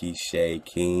of the Quiche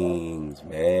kings.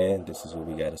 Man, this is where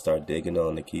we got to start digging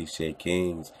on the Quiche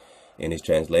kings. In his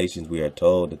translations, we are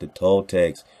told that the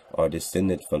Toltecs are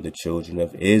descended from the children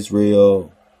of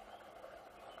Israel,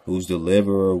 whose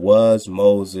deliverer was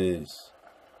Moses.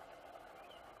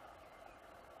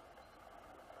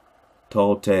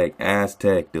 Toltec,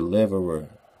 Aztec, deliverer,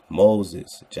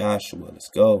 Moses, Joshua, let's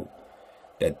go.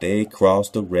 That they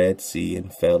crossed the Red Sea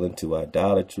and fell into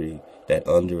idolatry, that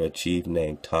under a chief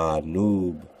named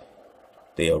Tanub,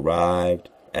 they arrived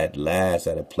at last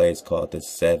at a place called the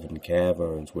 7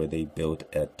 Caverns, where they built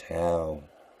a town.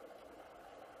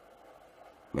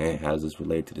 Man, how does this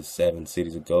relate to the 7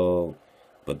 cities of gold?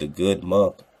 But the good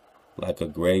monk, like a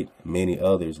great many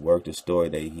others, worked a story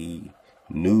that he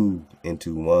knew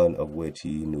into one of which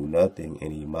he knew nothing,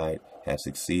 and he might have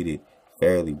succeeded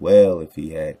fairly well if he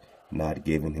had not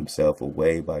given himself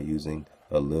away by using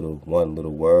one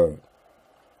little word.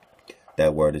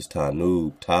 That word is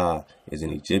Tanub. Ta is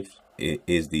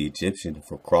the Egyptian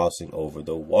for crossing over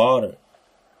the water.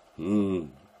 Noob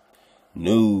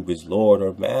is Lord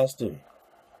or Master.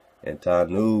 And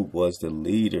Tanub was the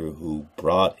leader who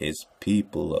brought his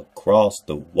people across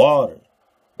the water.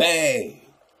 Bang!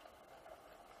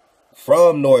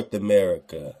 From North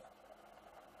America.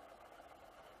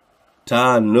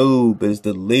 Tanub is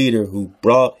the leader who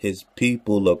brought his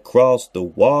people across the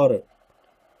water.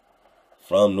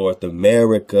 From North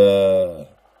America,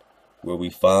 where we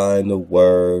find the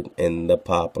word in the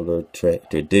popular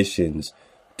traditions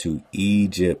to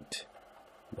Egypt.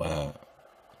 Wow.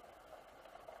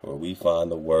 Where we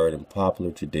find the word in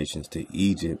popular traditions to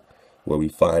Egypt, where we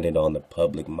find it on the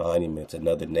public monuments,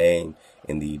 another name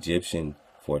in the Egyptian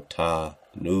for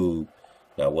Ta-Nub.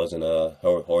 Now, wasn't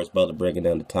Horace Butler breaking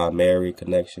down the Ta-Mary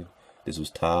connection? This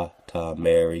was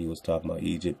Ta-Mary. He was talking about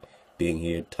Egypt being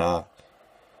here. Ta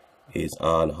is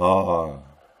Anhar,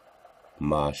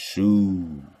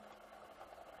 Mashu.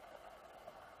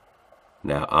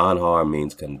 Now, Anhar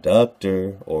means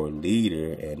conductor or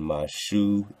leader, and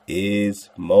Mashu is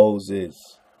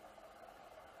Moses.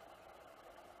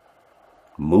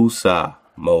 Musa,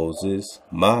 Moses.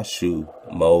 Mashu,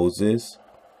 Moses.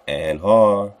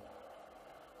 Anhar.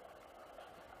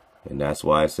 And that's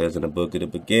why it says in the book of the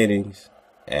beginnings,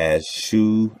 as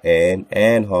Shu and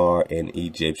Anhar in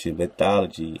Egyptian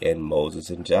mythology, and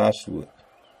Moses and Joshua.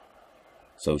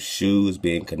 So Shu is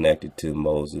being connected to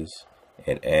Moses,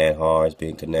 and Anhar is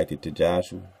being connected to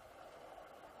Joshua.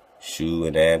 Shu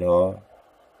and Anhar.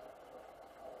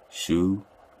 Shu.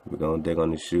 We're going to dig on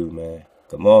the Shu, man.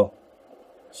 Come on.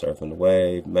 Surfing the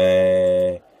wave,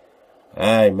 man.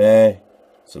 Alright, man.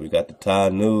 So we got the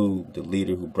Tanub, the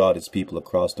leader who brought his people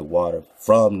across the water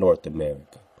from North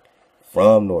America.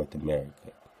 From North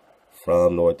America.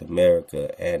 From North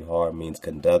America. Anhar means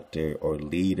conductor or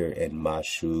leader, and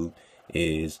Mashu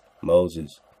is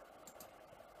Moses.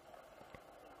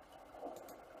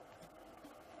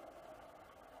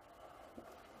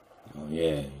 Oh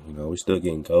yeah, we're still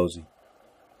getting cozy.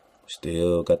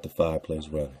 Still got the fireplace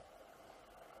running.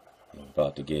 I'm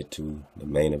about to get to the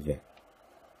main event.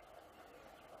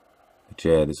 But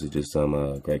yeah, this is just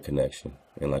some great connection.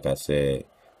 And like I said,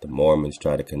 The Mormons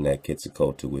try to connect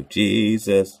Quetzalcoatl with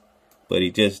Jesus, but he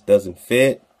just doesn't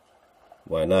fit.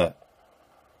 Why not?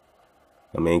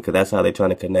 I mean, because that's how they're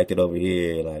trying to connect it over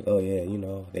here. Like, oh yeah, you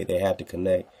know, they have to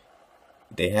connect.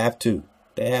 They have to.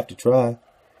 They have to try.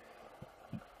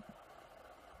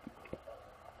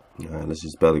 All right, let's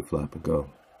just belly flop and go.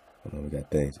 I know we got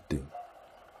things to do.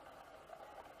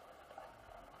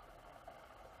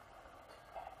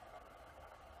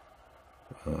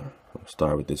 I'll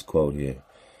start with this quote here.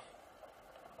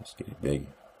 Let's get it bigger.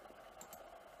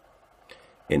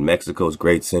 In Mexico's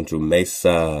great central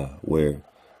mesa, where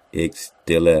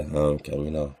Ixtila,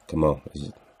 come on.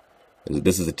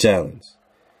 This is a challenge.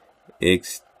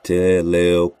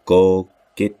 Ixtilicoquitlalil, all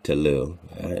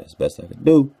right, that's the best I could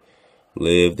do,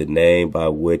 lived, the name by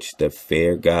which the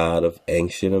fair god of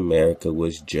ancient America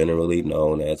was generally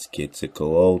known as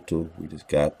Quetzalcoatl. We just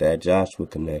got that Joshua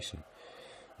connection.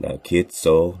 Now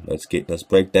Quetzal, let's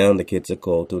break down the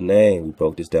Quetzalcoatl name. We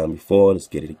broke this down before. Let's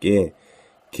get it again.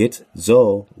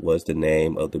 Quetzal was the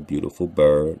name of the beautiful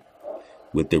bird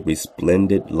with the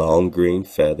resplendent long green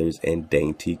feathers and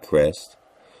dainty crest.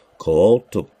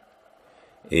 Coatl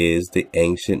is the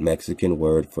ancient Mexican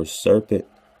word for serpent.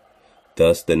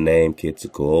 Thus the name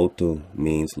Quetzalcoatl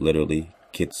means literally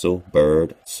Quetzal,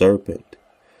 bird, serpent.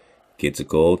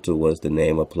 Quetzalcoatl was the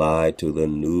name applied to the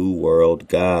New World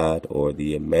God, or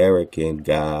the American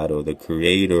God, or the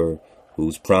Creator,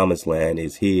 whose promised land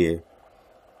is here,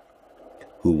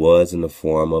 who was in the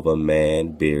form of a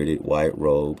man, bearded,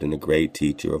 white-robed, and a great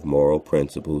teacher of moral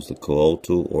principles. The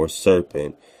Coatl, or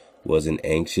serpent, was an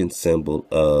ancient symbol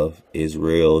of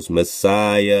Israel's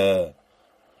Messiah.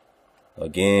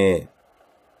 Again,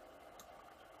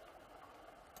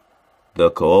 the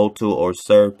Coatl, or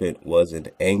serpent, was an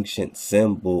ancient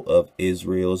symbol of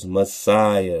Israel's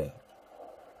Messiah.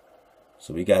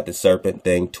 So we got the serpent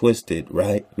thing twisted,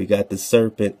 right? We got the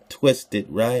serpent twisted,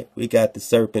 right? We got the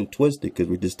serpent twisted because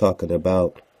we're just talking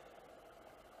about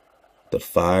the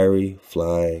fiery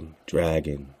flying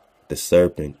dragon, the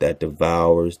serpent that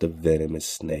devours the venomous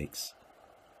snakes.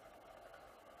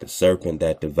 The serpent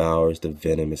that devours the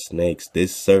venomous snakes.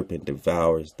 This serpent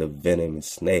devours the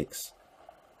venomous snakes.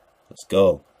 Let's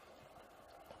go.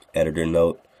 Editor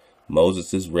note.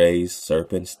 Moses' raised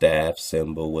serpent staff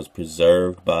symbol was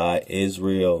preserved by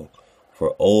Israel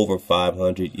for over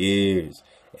 500 years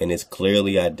and is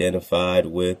clearly identified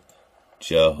with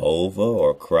Jehovah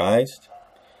or Christ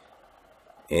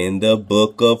in the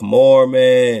Book of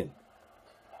Mormon.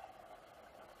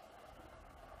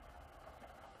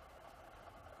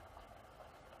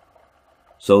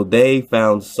 So they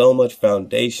found so much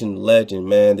foundation legend,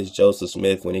 man, this Joseph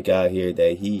Smith, when he got here,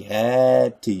 that he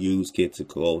had to use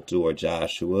Quetzalcoatl or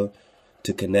Joshua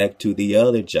to connect to the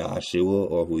other Joshua,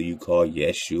 or who you call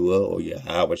Yeshua or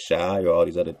Yahweh or all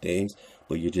these other things,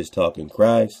 but you're just talking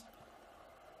Christ.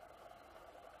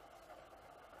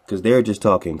 Because they're just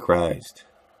talking Christ.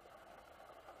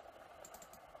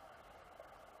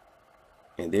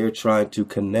 And they're trying to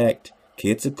connect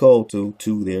Quetzalcoatl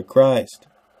to their Christ.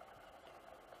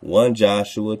 One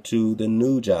Joshua to the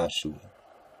new Joshua.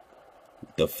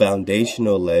 The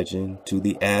foundational legend to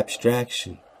the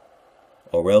abstraction.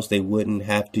 Or else they wouldn't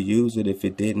have to use it if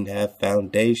it didn't have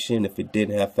foundation, if it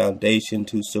didn't have foundation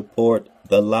to support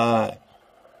the lie.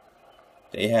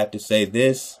 They have to say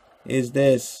this is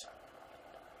this.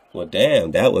 Well, damn,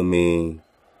 that would mean,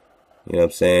 you know what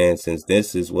I'm saying, since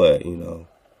this is what,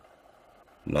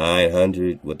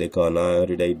 900, what they call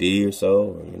 900 AD or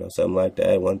so, or, something like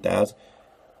that, 1000.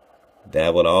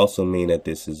 That would also mean that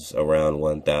this is around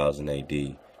 1000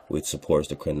 AD, which supports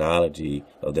the chronology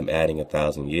of them adding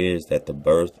 1,000 years, that the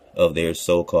birth of their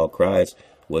so-called Christ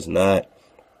was not,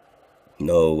 5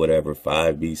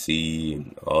 BC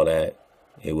and all that.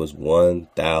 It was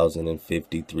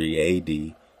 1053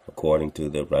 AD, according to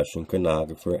the Russian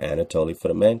chronographer Anatoly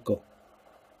Fomenko.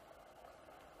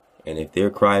 And if their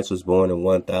Christ was born in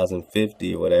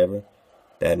 1050 or whatever,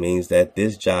 that means that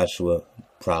this Joshua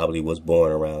probably was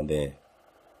born around then.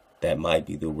 That might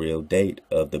be the real date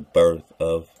of the birth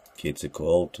of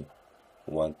Quetzalcoatl,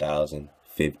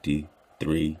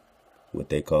 1053, what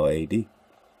they call AD.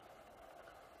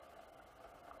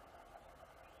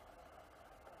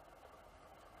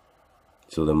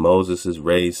 So the Moses'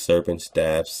 raised serpent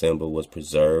staff symbol was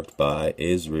preserved by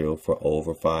Israel for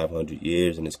over 500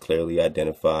 years and is clearly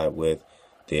identified with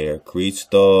their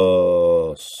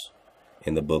Christos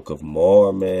in the Book of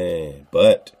Mormon.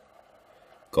 But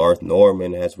Garth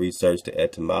Norman has researched the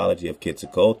etymology of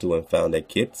Quetzalcoatl and found that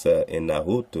Quetzal in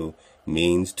Nahuatl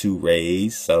means to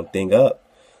raise something up.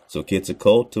 So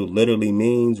Quetzalcoatl literally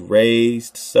means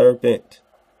raised serpent.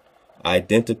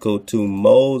 identical to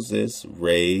Moses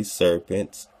raised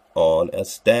serpents on a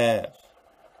staff.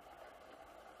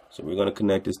 So we're going to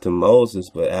connect this to Moses,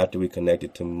 but after we connect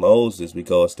it to Moses, we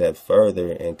go a step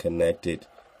further and connect it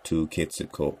to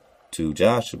Quetzalcoatl, to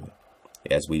Joshua,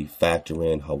 as we factor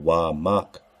in Hawa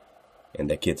and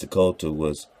that Quetzalcoatl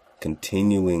was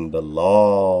continuing the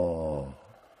law.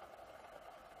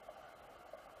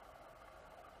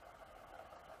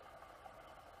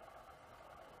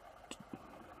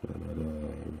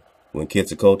 When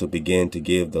Quetzalcoatl began to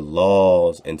give the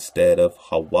laws instead of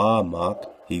Hawa,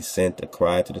 he sent a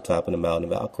cry to the top of the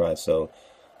mountain of outcry. So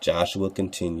Joshua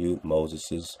continued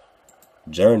Moses'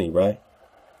 journey, right?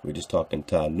 We're just talking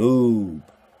Tanub.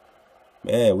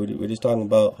 Man, we're just talking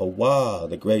about Hawa,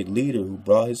 the great leader who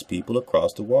brought his people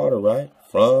across the water, right?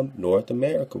 From North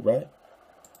America, right?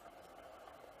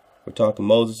 We're talking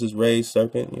Moses' raised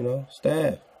serpent,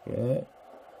 staff, right?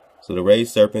 So the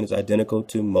raised serpent is identical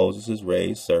to Moses'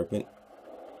 raised serpent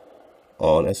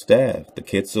on a staff. The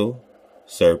Quetzal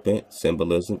serpent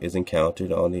symbolism is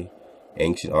encountered on the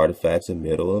ancient artifacts of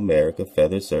Middle America.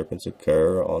 Feathered serpents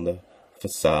occur on the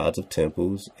facades of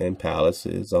temples and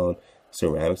palaces, on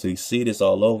ceramics. So you see this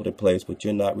all over the place, but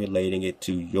you're not relating it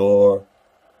to your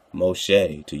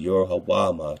Moshe, to your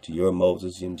Hawa, to your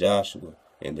Moses and Joshua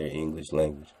in their English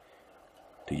language,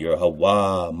 to your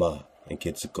Hawa and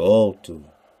Quetzalcoatl,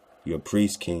 your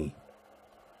priest king.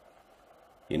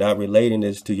 You're not relating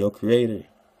this to your creator.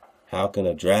 How can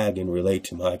a dragon relate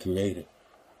to my creator?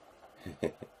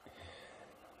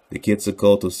 The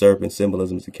Quetzalcoatl serpent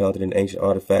symbolism is encountered in ancient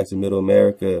artifacts in Middle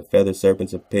America. Feather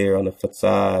serpents appear on the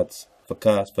facades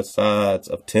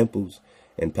of temples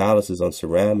and palaces, on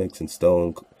ceramics and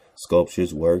stone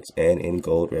sculptures, works, and in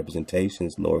gold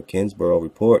representations. Lord Kinsborough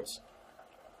reports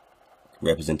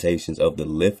representations of the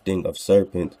lifting of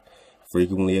serpent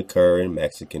frequently occur in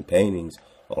Mexican paintings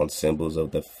on symbols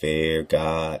of the fair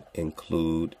god.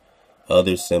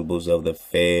 Other symbols of the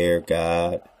fair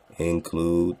god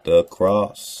include the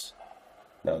cross.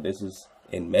 Now this is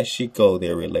in Mexico,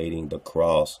 they're relating the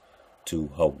cross to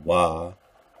Hawa,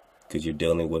 because you're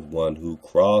dealing with one who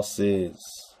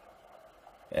crosses,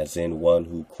 as in one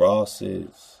who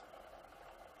crosses.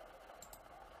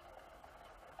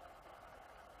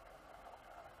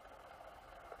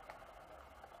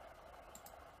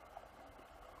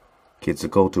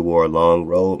 Quetzalcoatl wore a long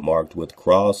robe marked with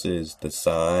crosses. The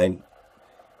sign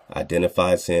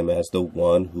identifies him as the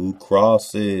one who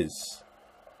crosses.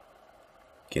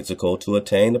 Quetzalcoatl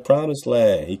attained the promised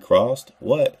land. He crossed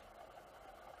what?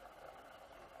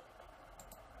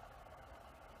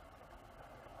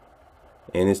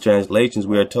 In his translations,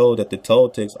 we are told that the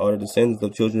Toltecs are the descendants of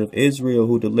the children of Israel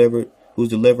whose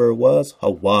deliverer was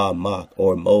Hawa,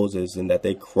 or Moses, and that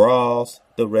they crossed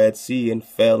the Red Sea and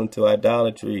fell into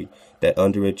idolatry. That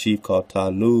under a chief called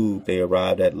Tanub, they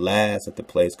arrived at last at the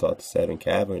place called the Seven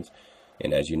Caverns.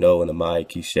 And as you know, in the Maya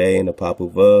Quiche and the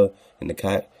Papal and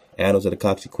the Annals of the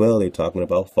Coxsacquel, they're talking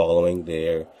about following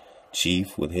their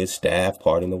chief with his staff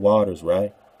parting the waters,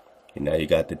 right? And now you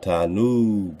got the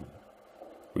Tanub,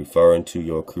 referring to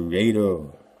your creator,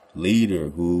 leader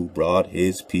who brought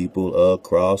his people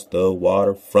across the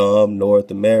water from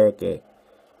North America.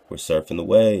 We're surfing the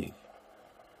wave.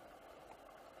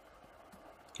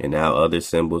 And now other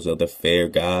symbols of the fair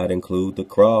god include the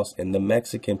cross in the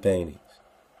Mexican paintings.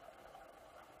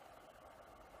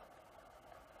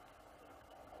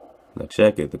 Now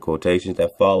check it. The quotations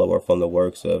that follow are from the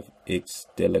works of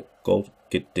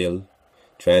Ixtlahuaquitl,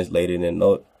 translated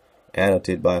and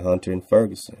annotated by Hunter and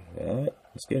Ferguson. All right,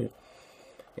 let's get it.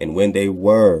 And when they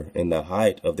were in the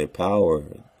height of their power,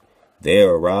 there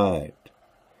arrived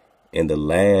in the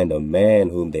land a man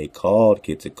whom they called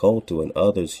Quetzalcoatl, and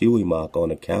others Huimac,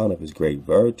 on account of his great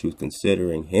virtues,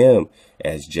 considering him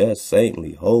as just,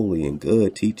 saintly, holy, and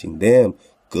good, teaching them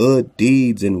good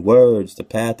deeds and words, the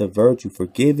path of virtue,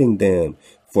 forgiving them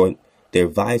for their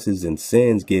vices and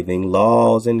sins, giving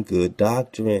laws and good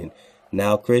doctrine.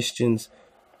 Now, Christians,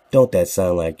 don't that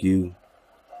sound like you?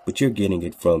 But you're getting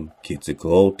it from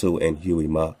Quetzalcoatl and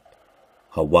Huimac,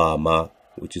 Hawa,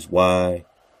 which is why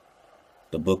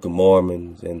the Book of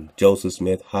Mormons and Joseph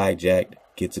Smith hijacked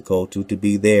Quetzalcoatl to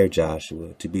be their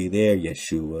Joshua, to be their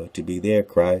Yeshua, to be their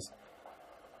Christ.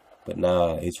 But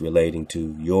nah, it's relating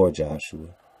to your Joshua,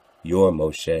 your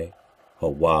Moshe,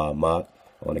 Hawa,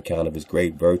 on account of his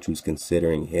great virtues,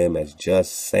 considering him as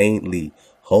just, saintly,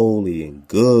 holy, and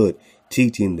good,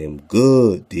 teaching them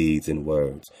good deeds and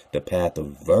words, the path of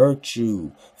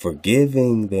virtue,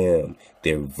 forgiving them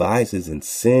their vices and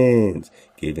sins,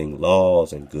 giving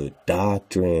laws and good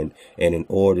doctrine, and in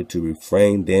order to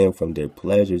refrain them from their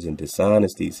pleasures and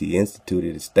dishonesties, he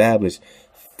established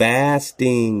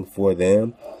fasting for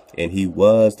them. And he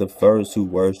was the first who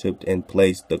worshipped and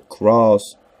placed the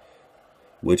cross,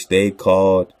 which they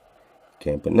called,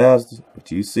 can't pronounce it,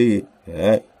 but you see it. All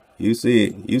right? You see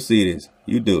it. You see this.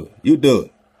 You do it. You do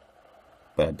it.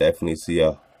 But I definitely see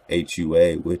a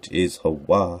HUA, which is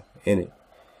Hawa in it.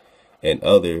 And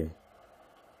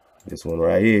this one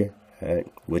right here, right,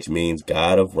 which means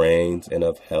God of rains and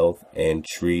of health and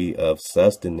tree of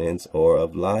sustenance or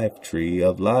of life, tree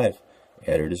of life.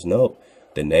 Editor's note.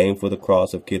 The name for the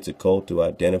cross of Quetzalcoatl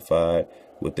identified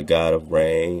with the God of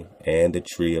rain and the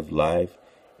tree of life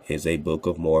is a Book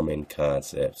of Mormon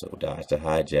concept. So dodge the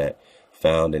hijack.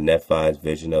 Found in Nephi's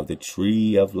vision of the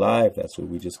tree of life. That's what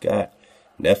we just got.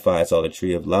 Nephi saw the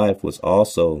tree of life was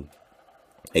also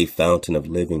a fountain of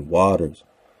living waters,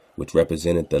 which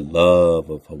represented the love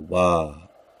of Hawa,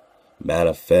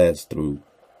 manifest through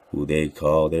who they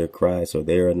call their Christ or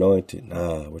their anointed.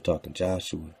 Nah, we're talking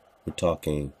Joshua. We're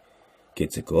talking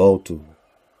Quetzalcoatl,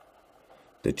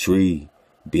 the tree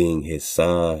being his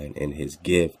sign and his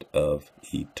gift of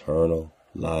eternal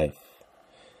life.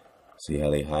 See how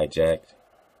they hijacked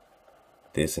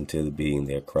this into being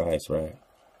their Christ, right?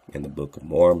 In the Book of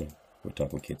Mormon, we're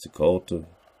talking Quetzalcoatl.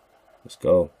 Let's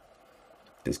go.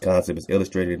 This concept is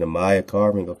illustrated in the Maya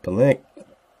carving of Palenque,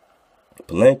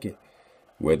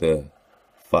 where the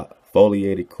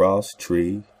foliated cross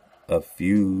tree are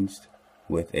fused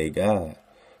with a god.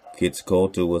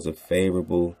 Quetzalcoatl was a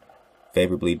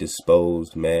favorably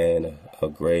disposed man, a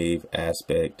grave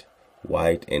aspect,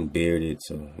 white and bearded.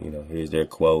 So, here's their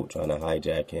quote, trying to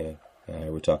hijack him. All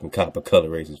right, we're talking copper color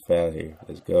races found here.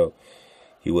 Let's go.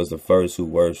 He was the first who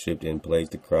worshipped and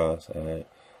placed the cross. All right.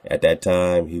 At that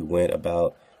time, he went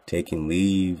about taking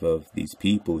leave of these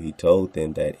people. He told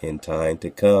them that in time to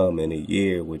come, in a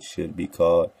year which should be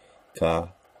called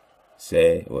Akato,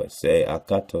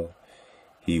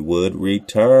 he would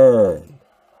return.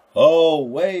 Oh,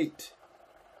 wait,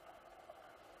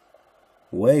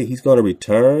 he's going to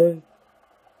return?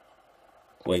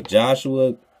 Wait,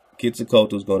 Joshua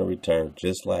Quetzalcoatl is going to return,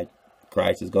 just like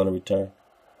Christ is going to return?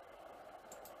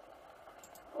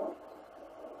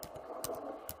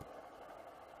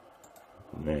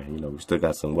 Man, we still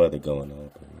got some weather going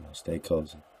on, but, stay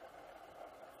cozy.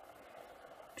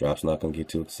 Drop's not going to get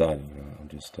too excited, I'm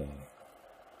just,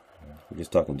 we're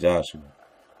just talking Joshua,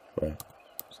 right?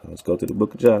 So let's go to the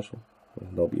book of Joshua.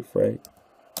 Don't be afraid.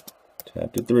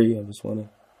 Chapter 3, I just want to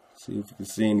see if you can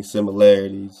see any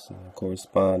similarities,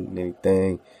 corresponding,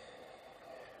 anything.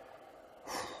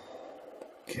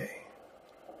 Okay.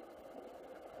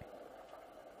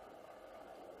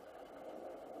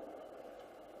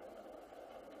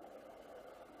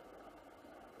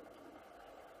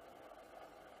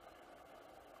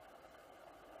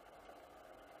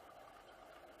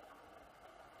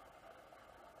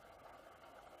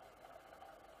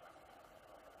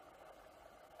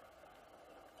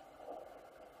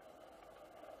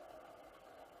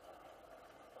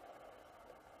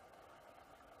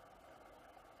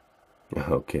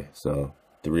 Okay, so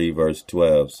 3 verse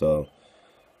 12. So,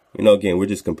 again, we're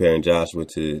just comparing Joshua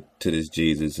to this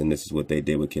Jesus, and this is what they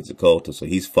did with Quetzalcoatl. So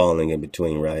he's falling in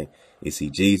between, right? Is he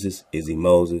Jesus? Is he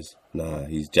Moses? Nah,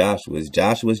 he's Joshua. Is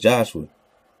Joshua's Joshua.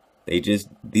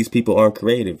 These people aren't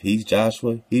creative. He's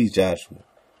Joshua. He's Joshua.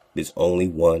 There's only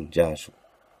one Joshua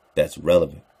that's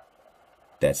relevant,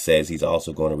 that says he's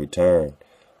also going to return.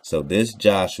 So this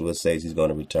Joshua says he's going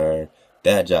to return.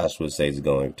 That Joshua says he's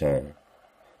going to return.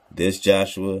 This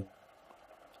Joshua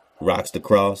rocks the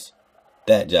cross.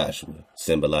 That Joshua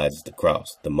symbolizes the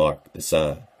cross, the mark, the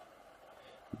sign.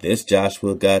 This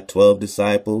Joshua got 12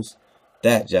 disciples.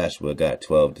 That Joshua got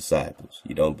 12 disciples.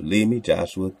 You don't believe me?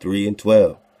 Joshua 3 and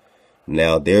 12.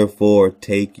 Now therefore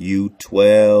take you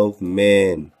 12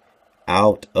 men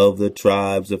out of the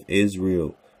tribes of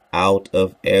Israel, out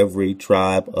of every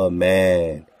tribe a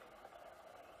man.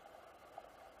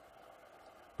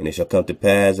 And it shall come to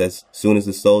pass, as soon as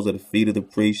the soles of the feet of the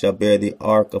priest shall bear the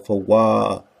ark of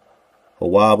Hawa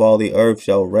of all the earth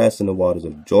shall rest in the waters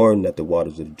of Jordan, that the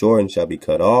waters of Jordan shall be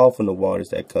cut off from the waters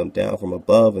that come down from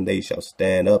above, and they shall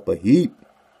stand up a heap.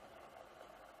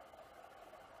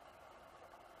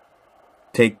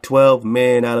 Take 12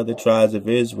 men out of the tribes of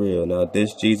Israel. Now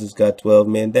this Jesus got 12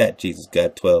 men, that Jesus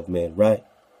got 12 men, right?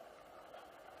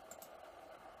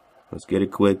 Let's get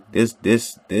it quick. This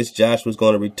Joshua's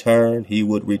going to return. He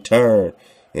would return.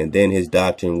 And then his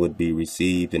doctrine would be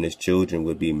received, and his children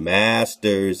would be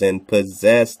masters and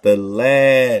possess the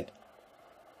land.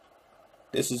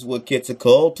 This is what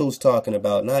Quetzalcoatl's talking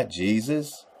about, not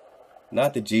Jesus.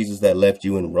 Not the Jesus that left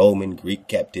you in Roman, Greek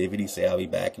captivity. Say, I'll be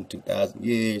back in 2,000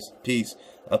 years. Peace.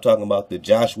 I'm talking about the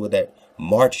Joshua that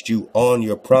marched you on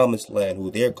your promised land, who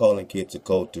they're calling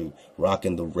Quetzalcoatl,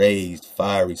 rocking the raised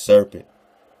fiery serpent.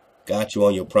 Got you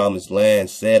on your promised land,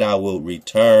 said I will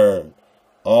return.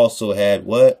 Also had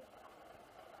what?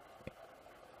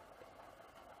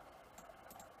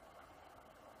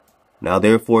 Now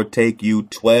therefore take you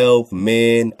 12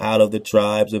 men out of the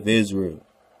tribes of Israel.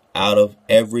 Out of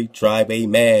every tribe a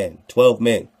man. 12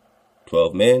 men.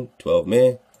 12 men. 12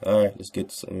 men. All right, let's get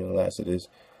to some last of this.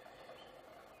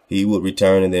 He would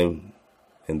return to them,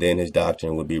 and then his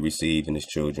doctrine would be received, and his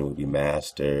children would be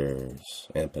masters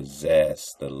and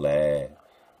possess the land.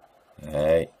 All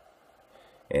right.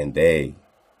 And that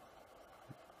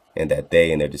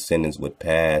they and their descendants would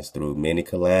pass through many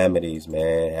calamities,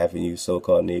 man. Having you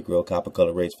so-called Negro, copper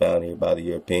color race found here by the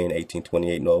European,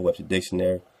 1828 Noah Webster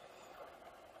Dictionary.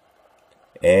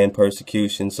 And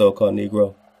persecution, so-called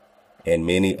Negro. And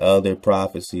many other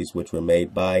prophecies which were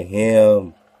made by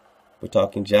him. We're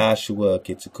talking Joshua,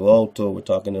 Quetzalcoatl. We're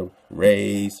talking the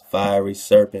raised fiery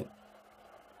serpent,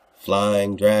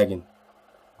 flying dragon,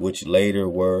 which later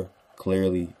were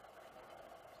clearly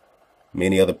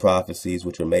many other prophecies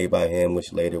which were made by him,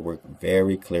 which later were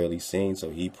very clearly seen. So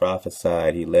he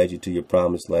prophesied, he led you to your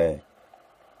promised land.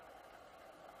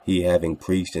 He having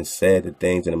preached and said the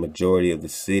things in the majority of the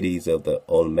cities of the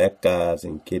Olmecas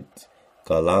and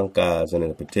Kalancas, and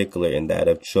in particular in that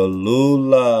of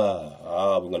Cholula.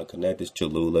 We're going to connect this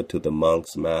Cholula to the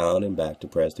Monk's Mound and back to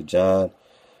Prester John,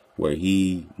 where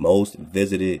he most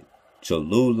visited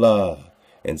Cholula,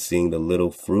 and seeing the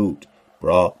little fruit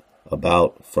brought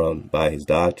about by his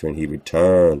doctrine, he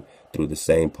returned through the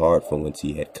same part from whence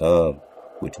he had come,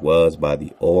 which was by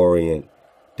the Orient,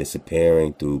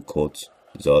 disappearing through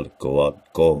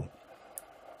Quetzalcoatl.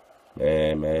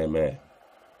 Man.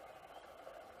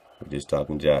 We're just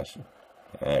talking Joshua.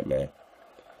 All right, man.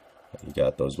 You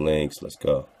got those links. Let's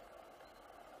go.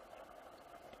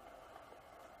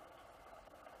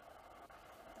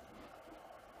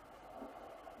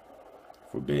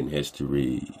 Forbidden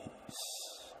Histories.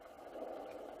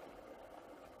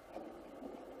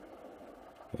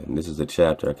 And this is a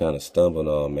chapter I kind of stumbled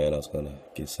on, man. I was going to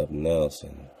get something else,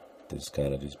 and this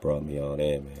kind of just brought me on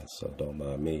in, man. So don't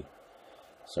mind me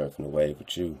surfing the wave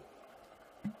with you.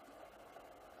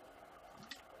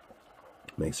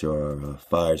 Make sure our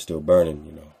fire's still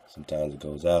burning, Sometimes it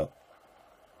goes out.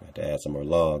 I have to add some more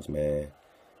logs, man.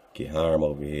 Get Harm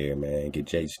over here, man. Get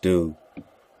J Stu. The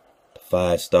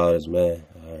 5 starters, man.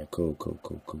 All right, cool.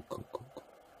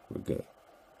 We're good.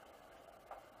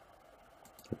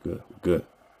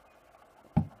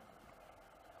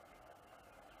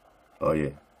 Oh,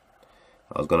 yeah.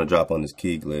 I was going to drop on this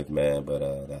key glyph, man, but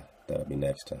that'll be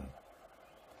next time.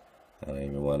 I don't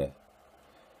even want to.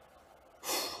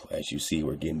 As you see,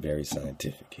 we're getting very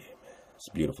scientific here, man. It's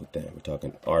a beautiful thing. We're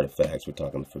talking artifacts. We're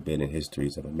talking the forbidden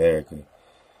histories of America.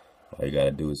 All you got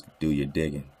to do is do your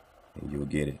digging, and you'll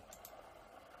get it.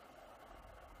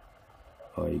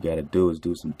 All you got to do is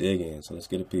do some digging. So let's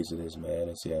get a piece of this, man.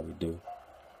 Let's see how we do.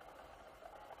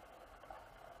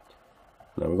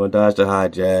 Now, we're going to dodge the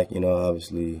hijack.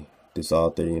 Obviously, this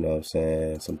author,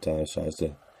 sometimes tries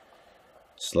to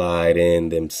slide in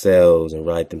themselves and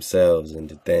write themselves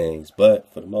into things, but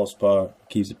for the most part,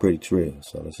 keeps it pretty trill.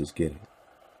 So let's just get it.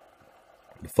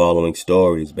 The following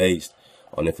story is based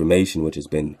on information which has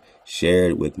been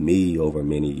shared with me over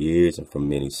many years and from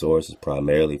many sources,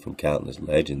 primarily from countless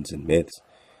legends and myths,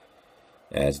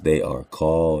 as they are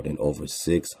called, in over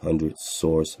 600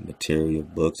 source material,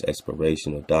 books,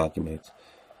 exploration documents,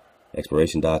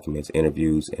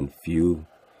 interviews, and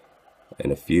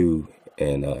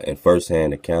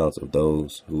first-hand accounts of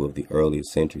those who of the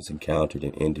earliest centuries encountered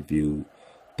and interviewed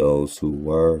those who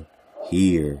were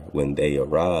here when they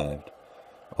arrived,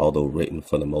 although written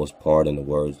for the most part in the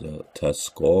words of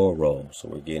Tuscarora. So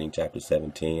we're getting chapter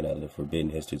 17 out of the Forbidden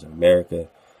Histories of America.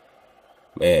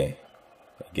 Man,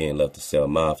 again, love to sell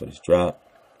mine for this drop.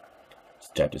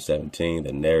 It's chapter 17,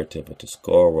 the narrative of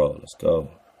Tuscarora. Let's go.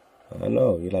 I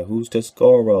know, you're like, who's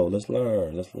Tuscarora? Let's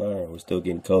learn. We're still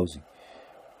getting cozy.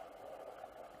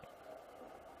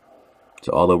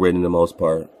 So although written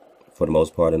for the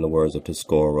most part in the words of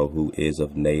Tuscarora, who is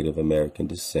of Native American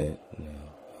descent.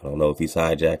 Now, I don't know if he's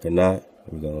hijacked or not.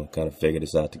 We're going to kind of figure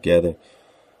this out together.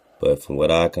 But from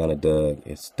what I kind of dug,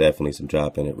 it's definitely some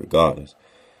drop in it regardless.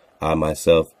 I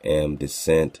myself am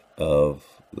descent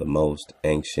of the most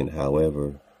ancient.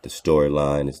 However, the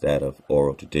storyline is that of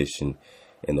oral tradition.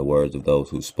 In the words of those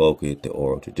who spoke it, the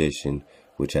oral tradition,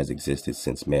 which has existed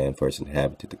since man first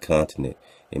inhabited the continent.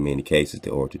 In many cases, the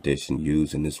oral tradition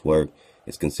used in this work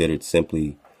is considered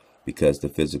simply because the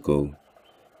physical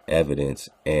evidence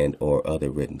and or other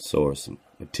written source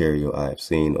material I have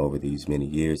seen over these many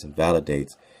years and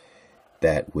validates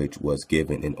that which was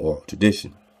given in oral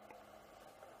tradition.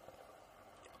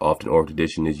 Often oral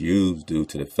tradition is used due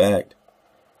to the fact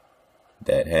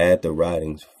that had the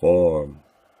writings form,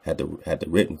 had the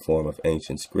written form of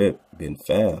ancient script been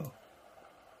found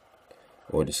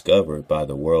or discovered by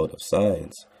the world of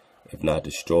science, if not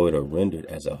destroyed or rendered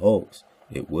as a hoax,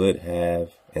 it would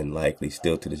have, and likely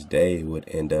still to this day, would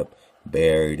end up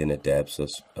buried in the depths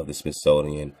of the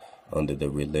Smithsonian under the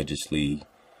religiously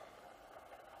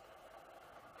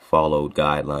followed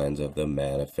guidelines of the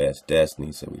Manifest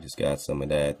Destiny. So we just got some of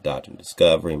that. Doctrine,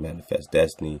 Discovery, Manifest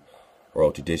Destiny.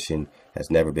 Oral tradition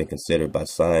has never been considered by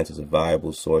science as a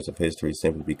viable source of history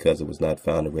simply because it was not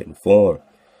found in written form,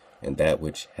 and that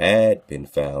which had been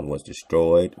found was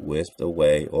destroyed, whisked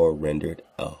away, or rendered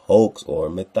a hoax or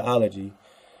mythology.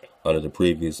 Under the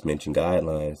previous mentioned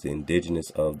guidelines, the indigenous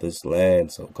of this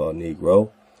land, so-called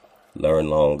Negro, learned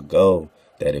long ago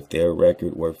that if their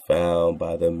record were found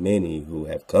by the many who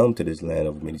have come to this land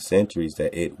over many centuries,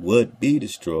 that it would be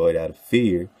destroyed out of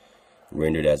fear,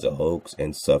 rendered as a hoax,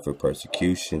 and suffer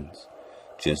persecutions,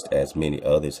 just as many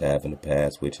others have in the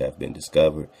past which have been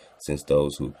discovered since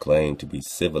those who claim to be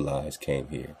civilized came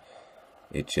here.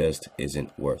 It just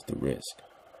isn't worth the risk.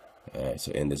 Alright,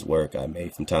 so in this work I may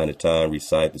from time to time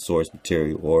recite the source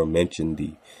material or mention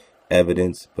the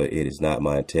evidence, but it is not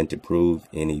my intent to prove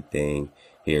anything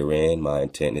herein. My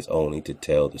intent is only to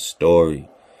tell the story.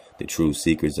 The true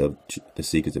seekers of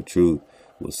truth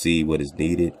will see what is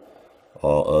needed.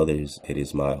 All others, it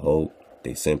is my hope,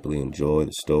 they simply enjoy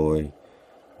the story.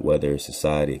 Whether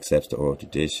society accepts the oral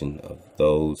tradition of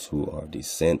those who are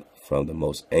descent from the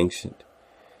most ancient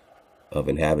of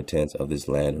inhabitants of this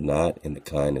land or not, in the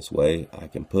kindest way I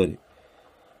can put it,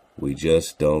 we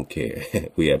just don't care.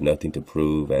 We have nothing to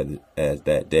prove as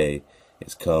that day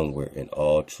is come wherein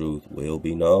all truth will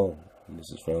be known. And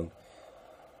this is from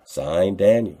signed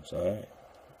Daniels. All right,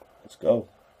 let's go.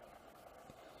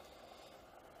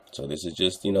 So this is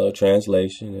just,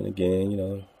 translation. And again,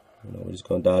 we're just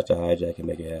going to dodge the hijack and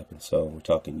make it happen. So we're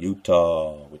talking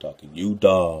Utah. We're talking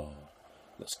Utah.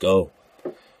 Let's go.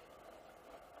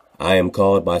 I am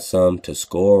called by some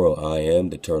Tuscoro. I am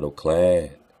the Turtle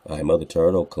Clan. I am of the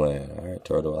Turtle Clan. All right,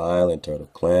 Turtle Island, Turtle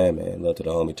Clan, man. Love to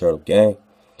the homie Turtle Gang.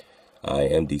 I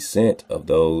am descent of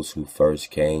those who first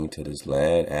came to this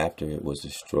land after it was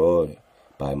destroyed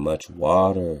by much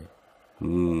water.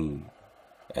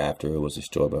 After it was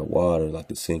destroyed by water, like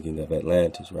the sinking of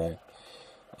Atlantis, right?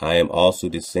 I am also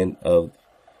descent of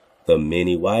the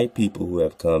many white people who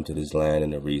have come to this land in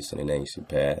the recent and ancient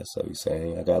past. So he's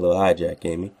saying, I got a little hijack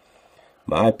in me.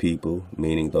 My people,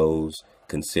 meaning those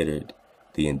considered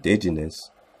the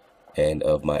indigenous, and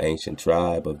of my ancient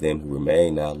tribe, of them who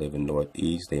remain now live in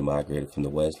northeast. They migrated from the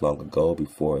west long ago,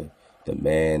 before the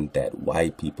man that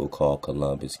white people call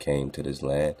Columbus came to this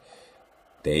land.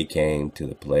 They came to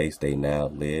the place they now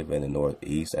live in the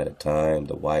northeast at a time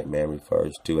the white man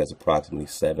refers to as approximately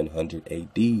 700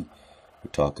 AD.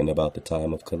 We're talking about the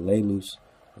time of Kalalus.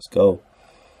 Let's go.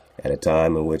 At a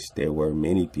time in which there were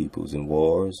many peoples and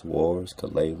wars,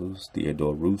 Kalalus,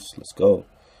 Theodorus. Let's go.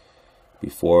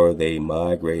 Before they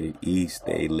migrated east,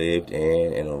 they lived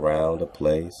in and around a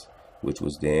place which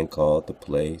was then called the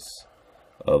place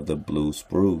of the blue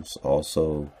spruce,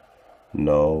 also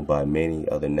known by many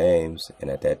other names. And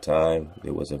at that time,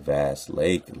 there was a vast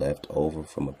lake left over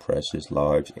from a precious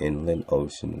large inland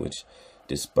ocean, which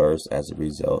dispersed as a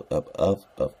result of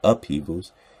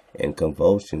upheavals and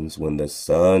convulsions when the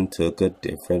sun took a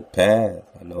different path.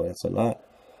 I know that's a lot,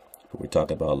 but we're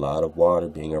talking about a lot of water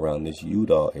being around this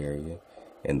Utah area,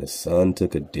 and the sun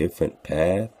took a different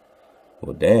path.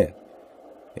 Well, damn.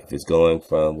 If it's going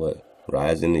from what?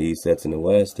 Rise in the east, sets in the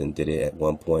west, and did it at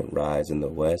one point rise in the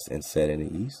west and set in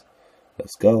the east?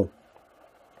 Let's go.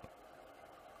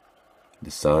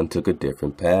 The sun took a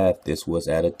different path. This was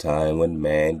at a time when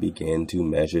man began to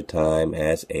measure time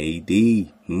as AD.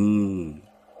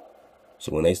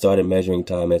 So when they started measuring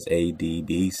time as AD,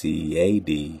 BC,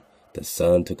 AD, the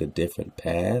sun took a different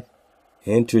path.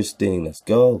 Interesting. Let's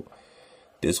go.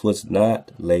 This was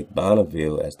not Lake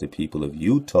Bonneville, as the people of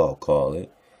Utah call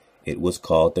it. It was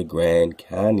called the Grand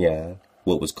Canyon.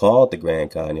 What was called the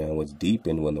Grand Canyon was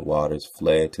deepened when the waters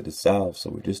fled to the south. So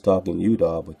we're just talking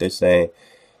Utah, but they're saying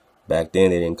back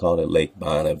then they didn't call it Lake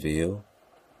Bonneville.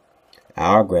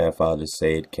 Our grandfathers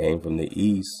say it came from the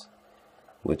east,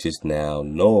 which is now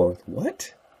north.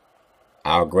 What?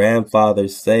 Our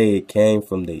grandfathers say it came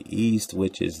from the east,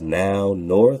 which is now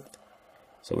north.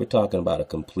 So we're talking about a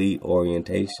complete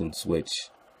orientation switch.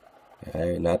 All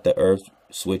right, not the earth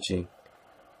switching,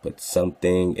 But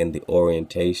something in the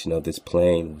orientation of this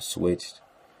plane was switched,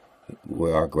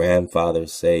 where our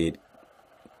grandfathers say it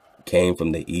came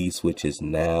from the east, which is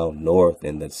now north,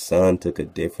 and the sun took a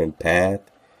different path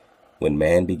when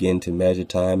man began to measure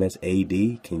time as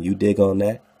AD. Can you dig on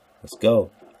that? Let's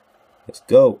go. Let's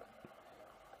go.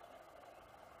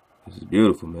 This is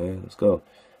beautiful, man. Let's go.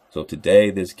 So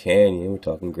today, this canyon, we're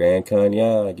talking Grand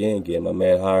Canyon. Again, getting my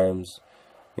man Hiram's,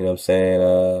 you know what I'm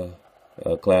saying,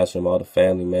 classroom, all the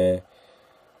family, man.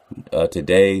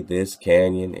 Today, this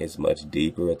canyon is much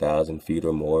deeper, 1,000 feet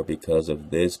or more, because of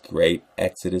this great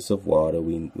exodus of water.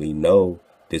 We know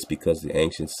this because the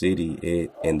ancient city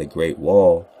in the Great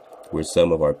Wall, where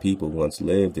some of our people once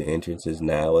lived, the entrance is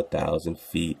now 1,000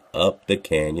 feet up the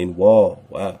canyon wall.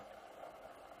 Wow.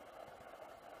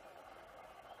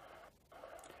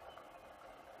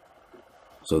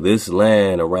 So this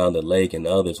land around the lake and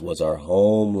others was our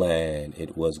homeland.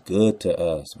 It was good to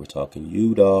us. We're talking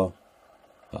Utah,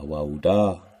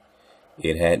 Thawada.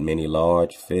 It had many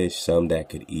large fish, some that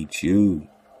could eat you,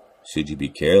 should you be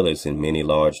careless, and many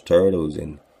large turtles,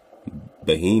 and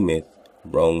behemoth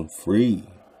roamed free,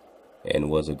 and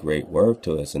was a great work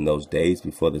to us in those days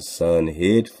before the sun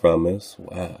hid from us.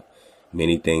 Wow.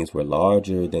 Many things were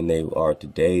larger than they are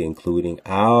today, including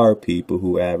our people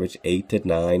who average 8 to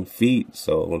 9 feet.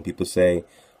 So when people say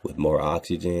with more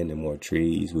oxygen and more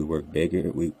trees, we were bigger,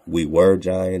 we were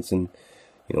giants. And,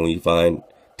 you know, when you find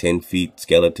 10 feet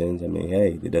skeletons, I mean,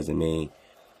 hey, that doesn't mean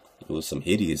it was some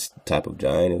hideous type of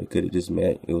giant. It could have just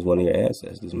meant it was one of your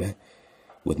ancestors, man,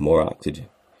 with more oxygen.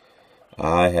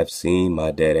 I have seen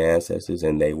my dead ancestors,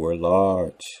 and they were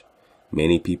large.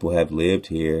 Many people have lived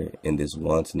here in this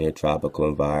once near tropical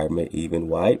environment. Even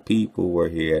white people were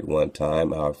here at one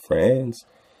time, our friends,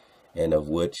 and of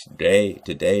which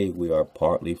today we are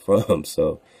partly from.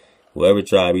 So whoever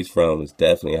tribe he's from is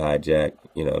definitely hijacked,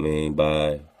 you know what I mean,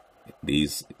 by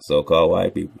these so-called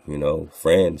white people, you know,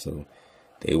 friends. So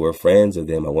they were friends of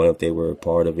them. I wonder if they were a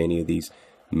part of any of these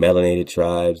melanated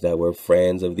tribes that were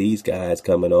friends of these guys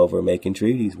coming over making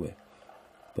treaties with.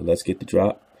 But let's get the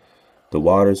drop. The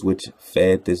waters which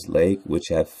fed this lake, which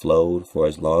have flowed for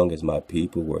as long as my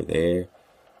people were there,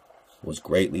 was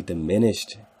greatly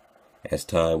diminished as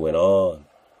time went on.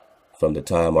 From the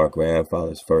time our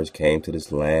grandfathers first came to this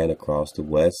land across the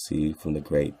West Sea, from the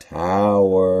great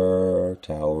Tower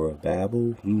of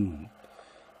Babel,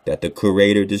 that the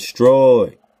Creator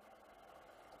destroyed.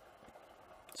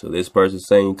 So this person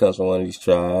saying he comes from one of these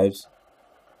tribes,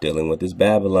 dealing with this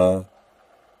Babylon,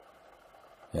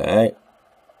 all right?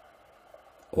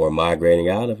 Or migrating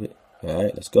out of it. All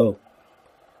right, let's go.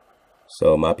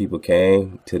 So my people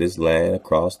came to this land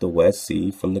across the West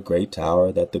Sea from the great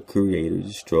tower that the Creator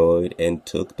destroyed, and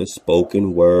took the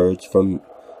spoken words from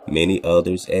many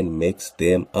others and mixed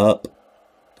them up.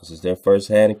 This is their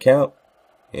first-hand account.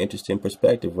 Interesting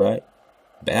perspective, right?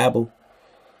 Babel.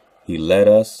 He let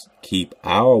us keep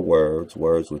our words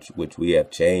which we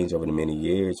have changed over the many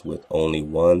years, with only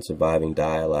one surviving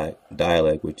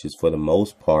dialect, which is for the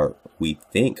most part, we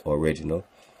think, original.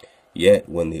 Yet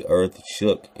when the earth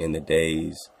shook in the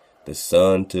days, the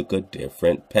sun took a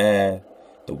different path.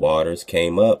 The waters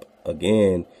came up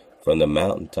again from the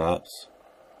mountaintops.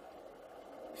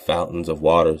 Fountains of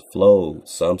waters flowed,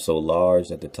 some so large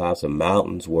that the tops of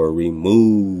mountains were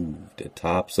removed. The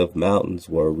tops of mountains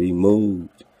were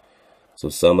removed. So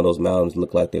some of those mountains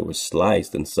look like they were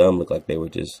sliced, and some look like they were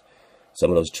just, some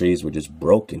of those trees were just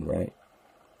broken, right?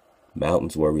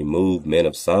 Mountains were removed. Men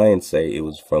of science say it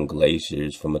was from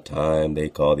glaciers from a time they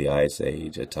call the Ice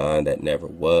Age, a time that never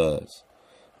was.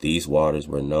 These waters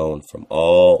were known from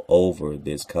all over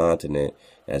this continent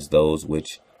as those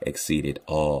which exceeded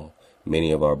all.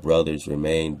 Many of our brothers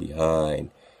remained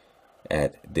behind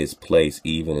at this place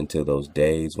even until those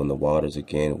days when the waters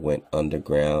again went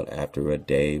underground after a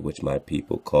day which my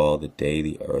people call the day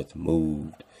the earth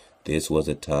moved. This was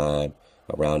a time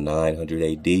around 900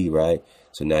 AD, right?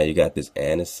 So now you got this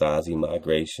Anasazi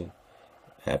migration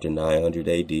after 900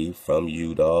 AD from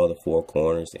Utah, the Four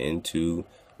Corners, into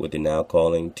what they're now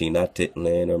calling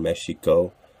Tenochtitlan or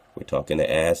Mexico. We're talking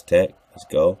the Aztec. Let's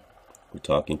go. We're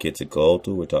talking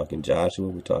Quetzalcoatl. We're talking Joshua.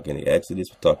 We're talking the Exodus.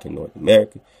 We're talking North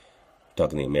America. We're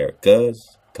talking the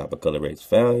Americas. Copper color race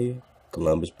found here.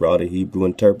 Columbus brought a Hebrew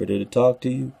interpreter to talk to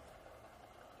you.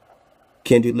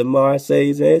 Kendrick Lamar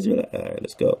says Israel. All right,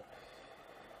 let's go.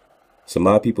 So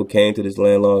my people came to this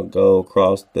land long ago,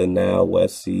 across the now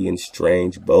West Sea in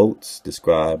strange boats,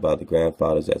 described by the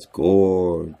grandfathers as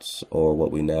gourds, or what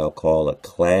we now call a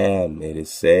clam. It is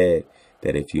said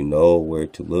that if you know where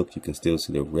to look, you can still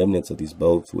see the remnants of these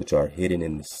boats, which are hidden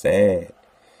in the sand.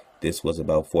 This was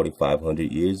about 4,500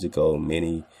 years ago.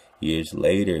 Many years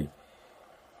later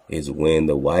is when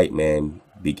the white man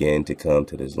began to come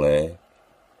to this land.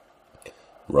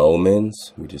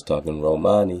 Romans, we're just talking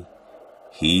Romani,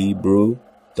 Hebrew,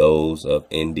 those of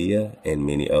India and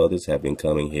many others have been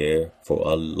coming here for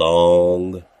a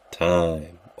long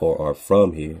time, or are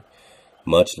from here,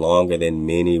 much longer than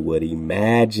many would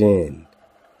imagine.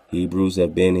 Hebrews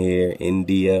have been here,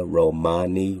 India,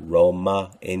 Romani,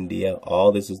 Roma, India,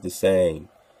 all this is the same.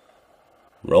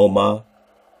 Roma,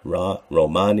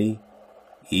 Romani,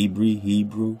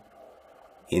 Hebrew,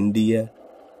 India,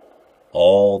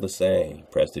 all the same.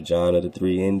 Prester John of the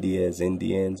three Indias,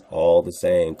 Indians, all the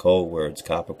same. Code words,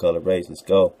 copper color race, let's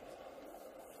go.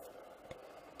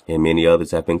 And many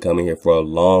others have been coming here for a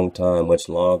long time, much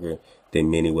longer than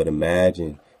many would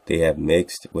imagine. They have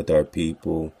mixed with our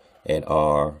people and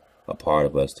are a part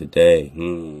of us today.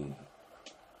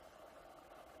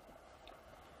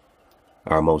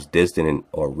 Our most distant and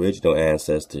original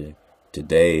ancestor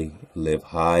today live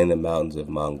high in the mountains of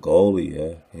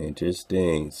Mongolia.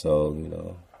 Interesting.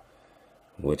 So,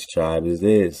 which tribe is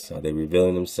this? Are they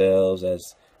revealing themselves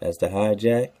as the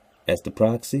hijack, as the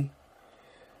proxy?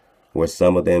 Where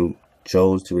some of them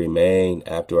chose to remain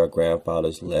after our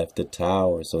grandfathers left the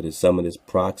tower. So did some of this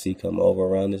proxy come over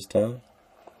around this time?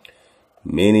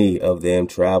 Many of them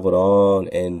traveled on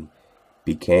and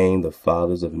became the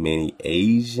fathers of many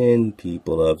Asian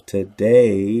people of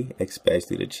today,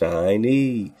 especially the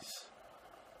Chinese,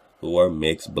 who are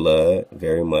mixed blood,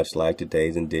 very much like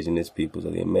today's indigenous peoples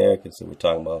of the Americas. So we're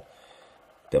talking about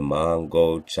the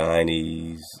Mongol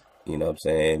Chinese,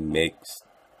 mixed,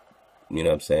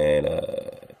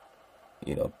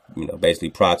 basically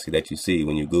proxy that you see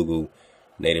when you Google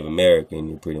Native American,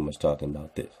 you're pretty much talking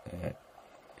about this. All right.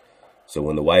 So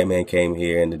when the white man came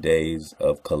here in the days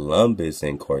of Columbus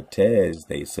and Cortez,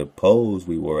 they supposed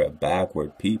we were a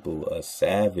backward people, a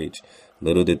savage.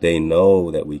 Little did they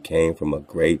know that we came from a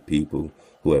great people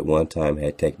who at one time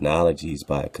had technologies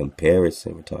by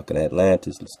comparison. We're talking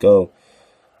Atlantis, let's go.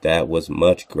 That was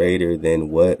much greater than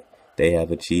what they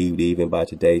have achieved even by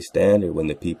today's standard. When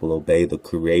the people obey the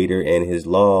Creator and his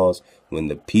laws, when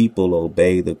the people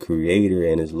obey the Creator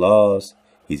and his laws,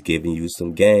 he's giving you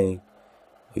some game.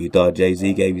 You thought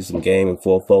Jay-Z gave you some game in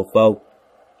 444?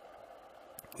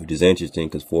 Which is interesting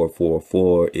because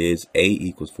 444 is 8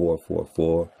 equals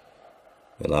 444.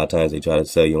 And a lot of times they try to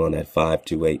sell you on that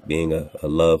 528 being a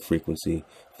love frequency,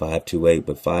 528,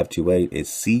 but 528 is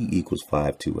C equals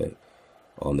 528.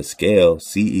 On the scale,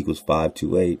 C equals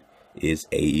 528 is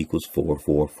A equals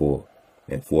 444.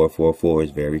 And 444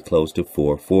 is very close to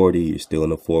 440. You're still in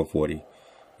the 440.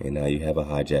 And now you have a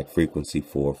hijack frequency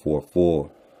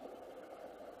 444.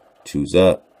 Choose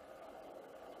up.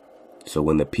 So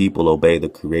when the people obey the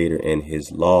Creator and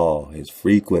his law, his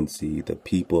frequency, the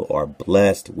people are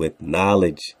blessed with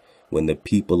knowledge. When the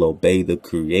people obey the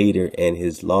Creator and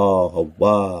his law,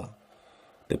 Hawa,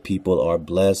 the people are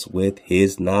blessed with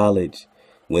his knowledge.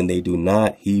 When they do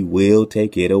not, he will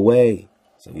take it away.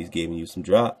 So he's giving you some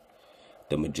drop.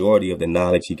 The majority of the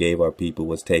knowledge he gave our people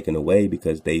was taken away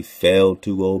because they failed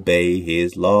to obey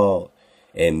his law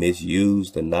and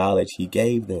misused the knowledge he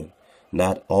gave them.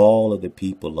 Not all of the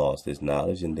people lost this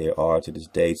knowledge, and there are to this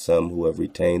day some who have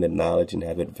retained the knowledge and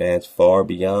have advanced far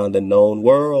beyond the known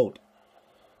world,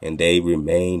 and they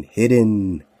remain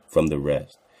hidden from the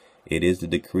rest. It is the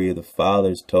decree of the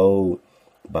fathers told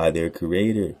by their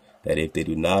Creator that if they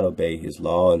do not obey his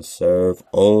law and serve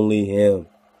only him,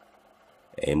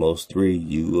 Amos 3,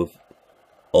 you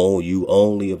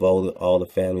only of all the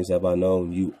families have I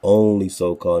known. You only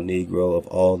so-called Negro of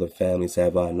all the families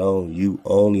have I known. You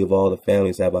only of all the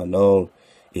families have I known.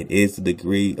 It is the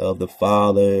decree of the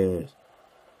fathers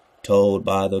told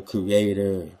by the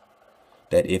Creator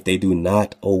that if they do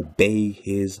not obey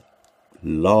his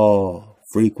law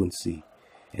frequency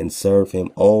and serve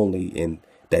him only, and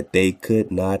that they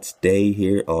could not stay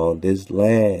here on this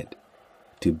land.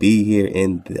 To be here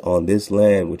on this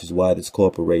land, which is why this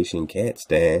corporation can't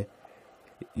stand,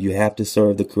 you have to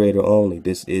serve the Creator only.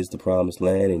 This is the promised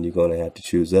land, and you're going to have to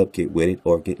choose up, get with it,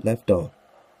 or get left on.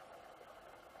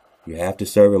 You have to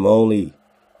serve him only.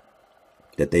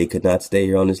 That they could not stay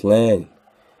here on this land,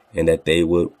 and that he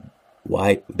would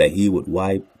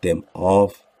wipe them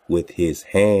off with his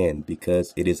hand,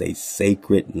 because it is a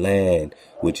sacred land,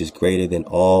 which is greater than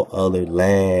all other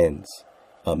lands.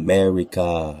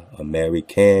 America,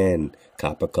 Ame'rican,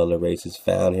 copper color races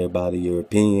found here by the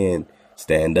European.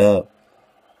 Stand up.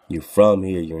 You're from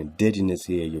here. You're indigenous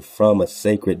here. You're from a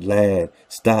sacred land.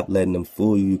 Stop letting them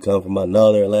fool you. You come from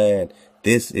another land.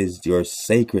 This is your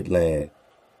sacred land.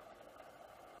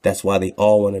 That's why they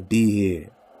all want to be here.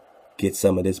 Get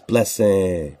some of this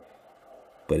blessing.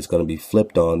 but it's going to be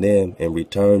flipped on them and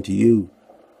returned to you,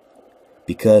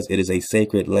 because it is a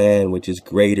sacred land which is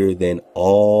greater than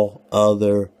all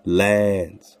other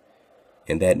lands,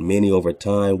 and that many over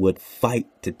time would fight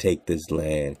to take this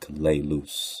land,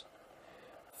 Kalelus,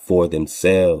 for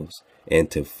themselves,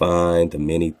 and to find the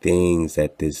many things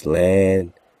that this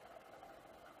land,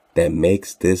 that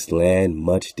makes this land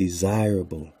much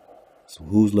desirable. So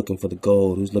who's looking for the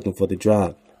gold? Who's looking for the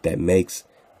drop that makes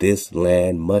this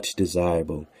land much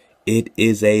desirable? It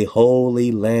is a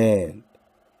holy land,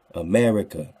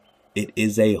 America. It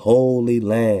is a holy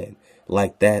land,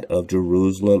 like that of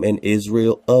Jerusalem and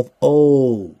Israel of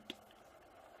old.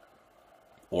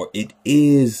 Or it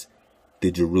is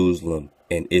the Jerusalem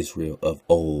and Israel of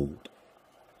old.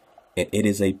 And it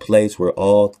is a place where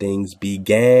all things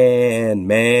began,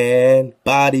 man.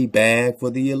 Body bag for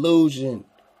the illusion.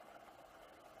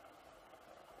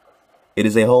 It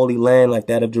is a holy land like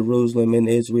that of Jerusalem and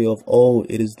Israel of old.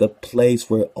 It is the place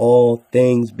where all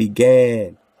things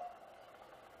began.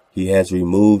 He has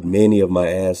removed many of my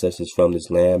ancestors from this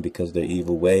land because of their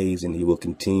evil ways, and he will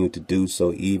continue to do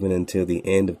so even until the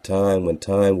end of time, when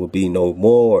time will be no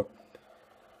more,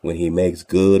 when he makes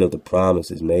good of the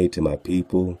promises made to my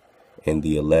people and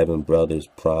the 11 brothers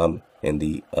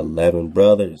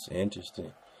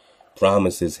interesting,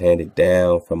 promises handed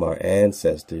down from our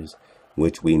ancestors,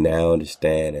 which we now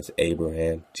understand as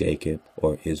Abraham, Jacob,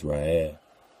 or Israel.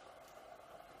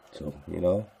 So,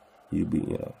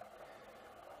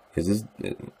 is this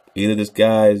either this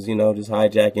guy is, just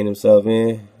hijacking himself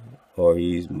in, or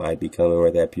he might be coming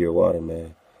with that pure water,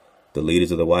 man. The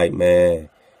leaders of the white man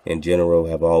in general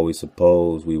have always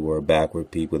supposed we were a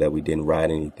backward people, that we didn't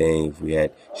write anything. If we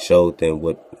had showed them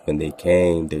when they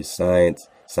came, their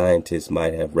scientists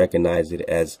might have recognized it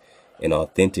as an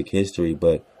authentic history,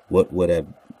 but what would that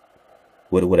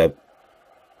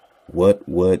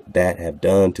have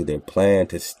done to their plan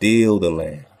to steal the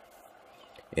land?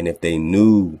 And if they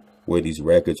knew where these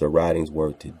records or writings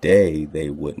were today, they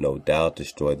would no doubt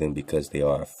destroy them, because they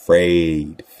are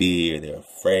afraid. They're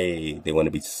afraid. They want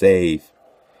to be safe.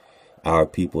 Our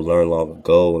people learned long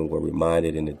ago and were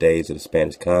reminded in the days of the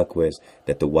Spanish conquest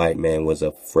that the white man was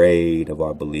afraid of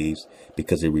our beliefs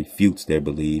because it refutes their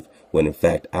belief, when in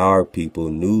fact our people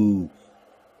knew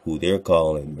who they're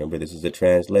calling. Remember, this is a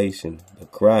translation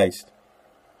of Christ,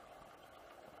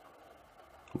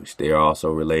 which they are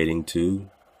also relating to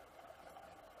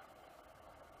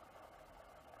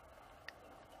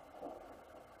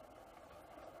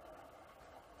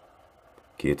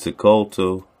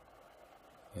Quetzalcoatl.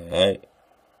 All right,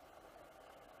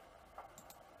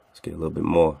 let's get a little bit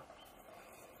more.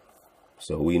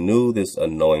 So we knew this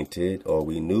anointed, or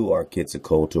we knew our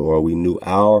Quetzalcoatl, or we knew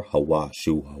our Hawa,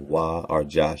 our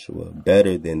Joshua,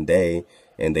 better than they,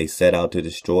 and they set out to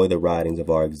destroy the writings of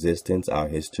our existence, our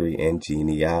history, and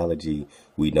genealogy.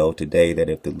 We know today that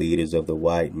if the leaders of the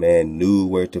white man knew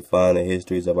where to find the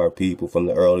histories of our people from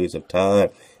the earliest of time,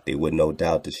 they would no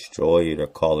doubt destroy it or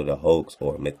call it a hoax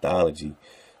or mythology.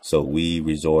 So we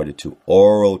resorted to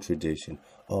oral tradition.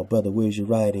 Oh, brother, where's your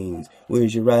writings?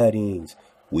 Where's your writings?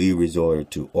 We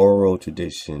resorted to oral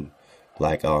tradition,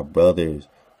 like our brothers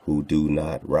who do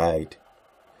not write.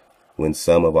 When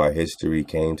some of our history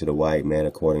came to the white man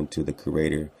according to the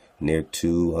Creator near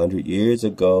 200 years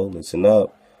ago, listen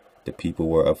up, the people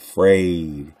were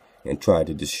afraid and tried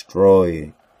to destroy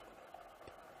it.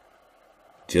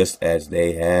 Just as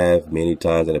they have many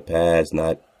times in the past,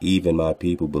 not even my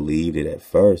people believed it at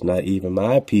first. Not even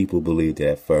my people believed it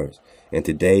at first. And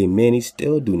today, many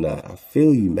still do not. I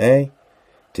feel you, man.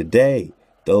 Today,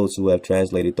 those who have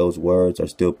translated those words are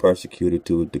still persecuted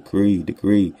to a degree.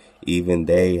 Even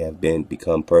they have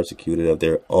become persecuted of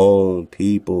their own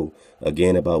people.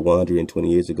 Again, about 120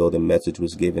 years ago, the message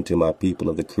was given to my people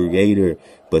of the Creator,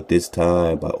 but this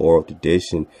time by oral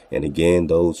tradition. And again,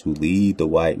 those who lead the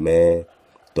white man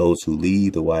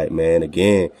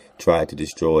again tried to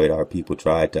destroy it. Our people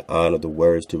tried to honor the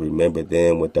words, to remember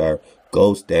them with our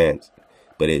ghost dance.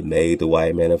 But it made the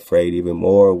white man afraid even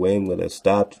more. When will they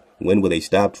stop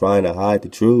trying to hide the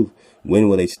truth? When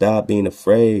will they stop being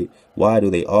afraid? Why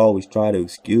do they always try to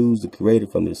excuse the Creator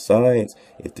from their science?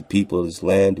 If the people of this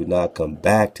land do not come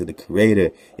back to the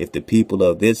Creator, if the people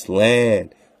of this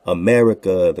land,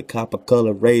 America, the copper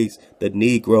color race, the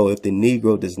Negro, if the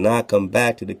Negro does not come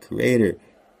back to the Creator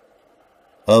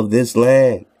of this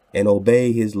land and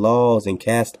obey his laws and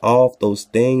cast off those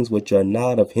things which are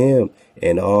not of him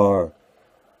and are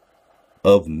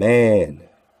of man,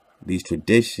 these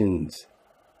traditions,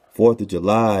 4th of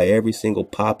July, every single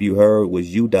pop you heard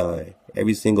was you dying.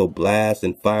 Every single blast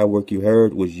and firework you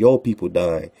heard was your people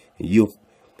dying. And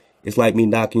It's like me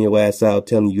knocking your ass out,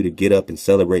 telling you to get up and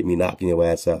celebrate me knocking your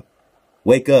ass out.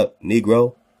 Wake up,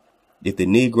 Negro. If the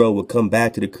Negro would come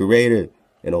back to the Creator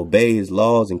and obey his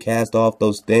laws and cast off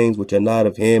those things which are not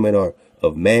of him and are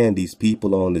of man, these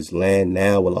people on this land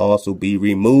now will also be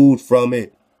removed from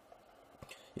it.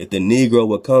 If the Negro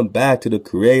would come back to the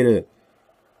Creator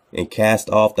and cast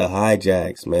off the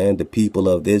hijacks, man, the people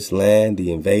of this land,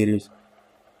 the invaders,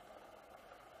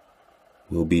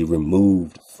 will be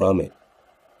removed from it.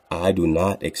 I do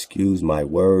not excuse my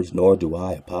words, nor do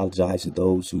I apologize to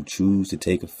those who choose to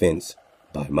take offense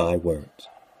by my words.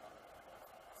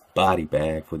 Body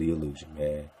bag for the illusion,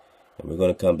 man. And we're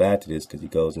going to come back to this because he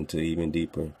goes into even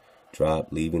deeper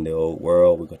drop, leaving the old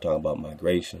world. We're going to talk about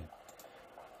migration.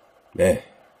 Man,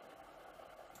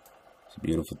 it's a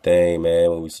beautiful thing,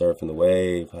 man, when we surfing the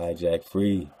wave, hijack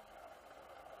free.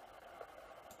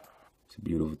 It's a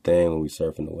beautiful thing when we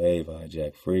surfing the wave,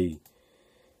 hijack free.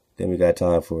 Then we got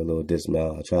time for a little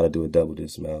dismount. I'll try to do a double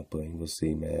dismount, but we'll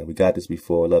see, man. We got this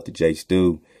before. Love to J.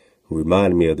 Stu, who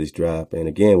reminded me of this drop. And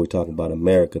again, we're talking about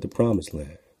America, the promised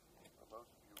land. For those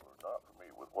of you who are not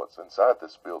familiar with what's inside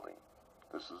this building,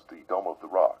 this is the Dome of the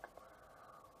Rock.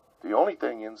 The only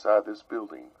thing inside this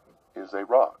building is a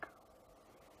rock.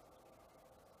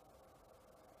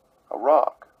 A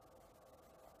rock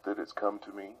that has come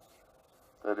to me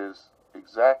that is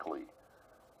exactly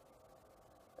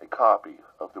a copy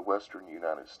of the Western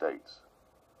United States.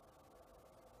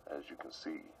 As you can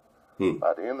see,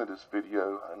 by the end of this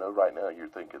video, I know right now you're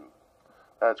thinking,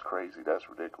 that's crazy, that's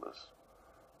ridiculous.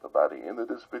 But by the end of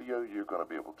this video, you're going to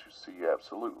be able to see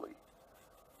absolutely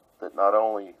that not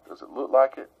only does it look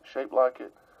like it, shaped like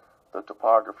it, the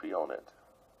topography on it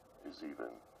is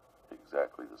even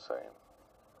exactly the same.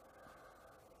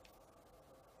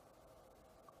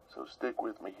 So stick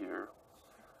with me here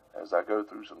as I go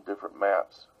through some different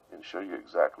maps and show you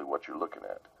exactly what you're looking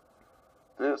at.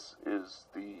 This is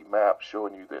the map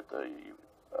showing you that the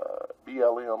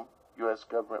BLM, U.S.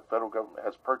 government, federal government,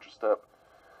 has purchased up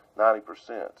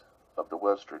 90% of the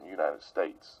western United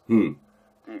States.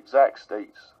 The exact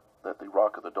states that the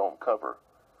Rock of the Dome cover.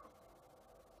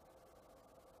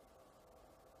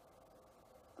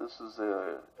 This is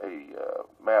a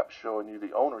map showing you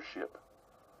the ownership.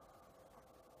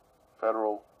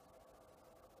 Federal,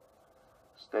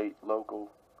 state,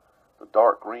 local. The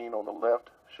dark green on the left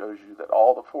shows you that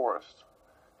all the forests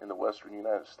in the western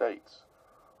United States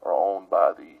are owned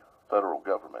by the federal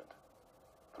government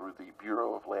through the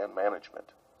Bureau of Land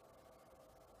Management.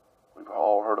 We've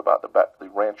all heard about the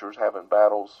ranchers having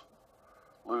battles,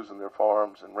 losing their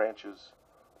farms and ranches,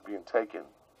 being taken.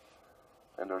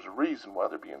 And there's a reason why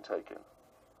they're being taken.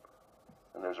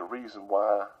 And there's a reason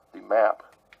why the map,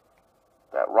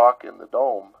 that rock in the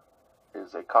dome,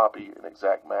 is a copy, an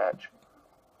exact match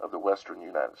of the western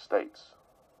United States.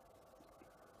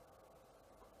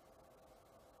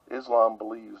 Islam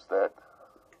believes that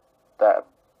that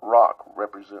rock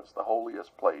represents the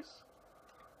holiest place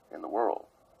in the world.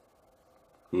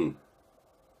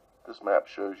 This map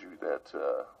shows you that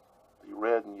the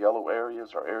red and yellow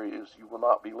areas are areas you will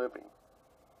not be living.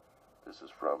 This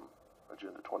is from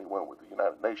Agenda 21 with the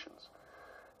United Nations.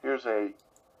 Here's a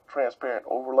transparent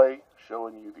overlay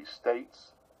showing you the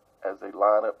states as they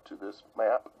line up to this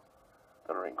map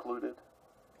that are included.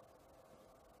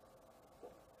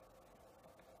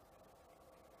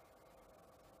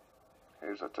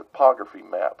 Here's a topography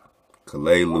map.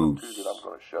 Kalalus, that I'm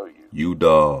going to show you.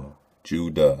 Judah,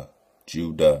 Utah,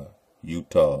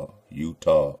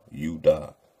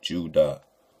 Judah.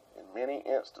 In many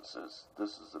instances,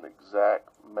 this is an exact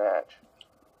match.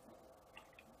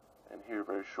 And here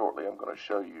very shortly, I'm going to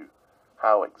show you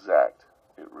how exact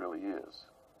it really is.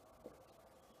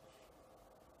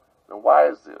 Now, why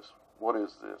is this? What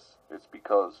is this? It's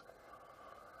because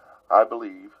I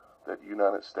believe that the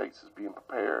United States is being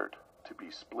prepared to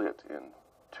be split in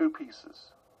two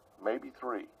pieces, maybe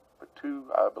three, but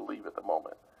two I believe at the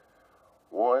moment.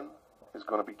 One is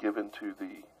going to be given to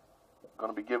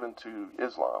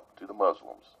Islam, to the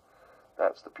Muslims.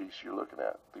 That's the piece you're looking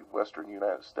at, the western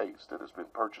United States that has been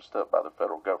purchased up by the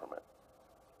federal government.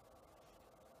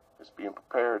 It's being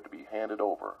prepared to be handed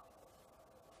over.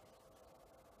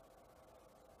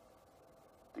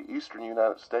 The eastern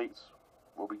United States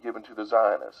will be given to the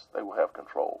Zionists. They will have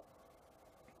control.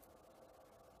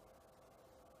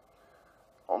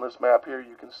 On this map here,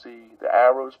 you can see the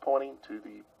arrows pointing to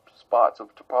the spots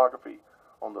of topography.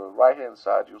 On the right-hand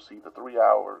side, you'll see the 3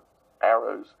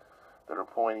 arrows that are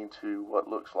pointing to what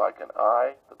looks like an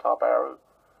eye, the top arrow.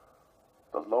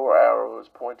 The lower arrow is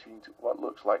pointing to what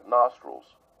looks like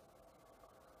nostrils.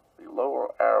 The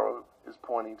lower arrow is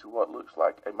pointing to what looks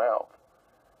like a mouth.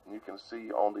 And you can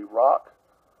see on the rock,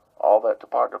 all that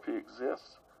topography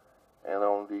exists, and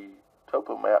on the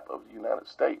topo map of the United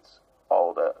States,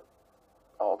 all that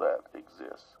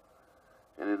exists.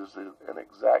 It is an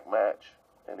exact match,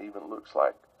 and even looks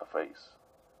like a face.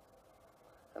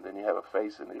 And then you have a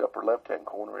face in the upper left-hand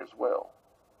corner as well.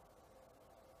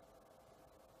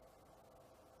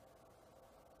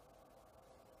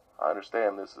 I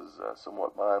understand this is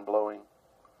somewhat mind-blowing,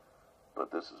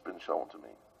 but this has been shown to me.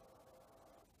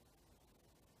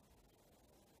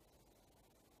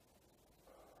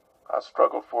 I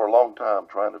struggled for a long time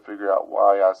trying to figure out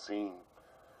why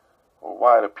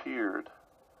it appeared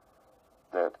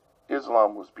that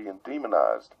Islam was being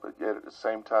demonized, but yet at the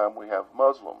same time we have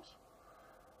Muslims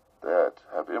that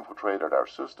have infiltrated our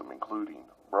system, including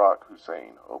Barack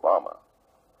Hussein Obama,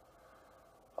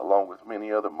 along with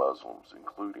many other Muslims,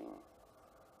 including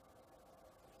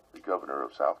the governor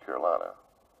of South Carolina,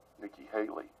 Nikki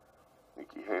Haley.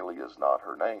 Nikki Haley is not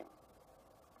her name.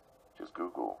 Just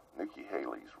Google Nikki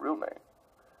Haley's real name.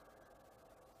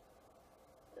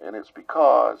 And it's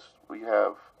because we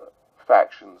have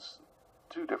factions,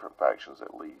 two different factions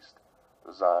at least,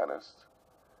 the Zionists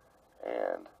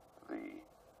and the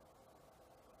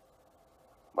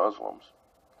Muslims,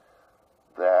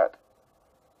 that,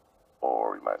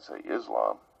 or you might say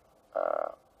Islam,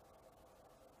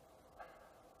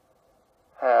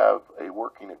 have a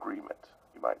working agreement,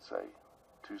 you might say,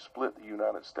 to split the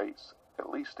United States at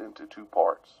least into two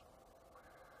parts.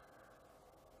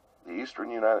 The eastern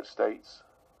United States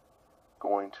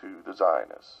going to the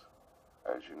Zionists.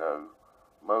 As you know,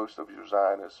 most of your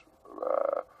Zionists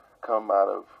come out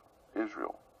of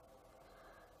Israel.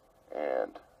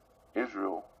 And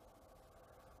Israel,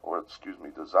 or excuse me,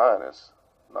 the Zionists,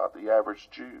 not the average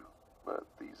Jew, but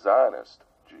the Zionist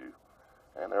Jew.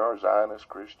 And there are Zionist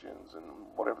Christians and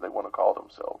whatever they want to call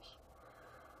themselves.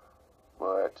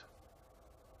 But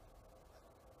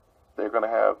they're going to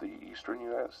have the eastern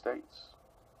United States,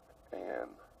 and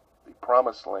the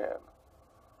promised land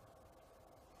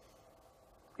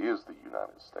is the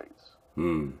United States.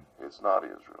 It's not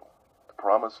Israel. The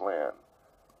promised land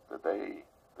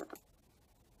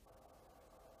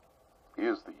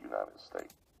is the United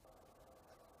States.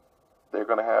 They're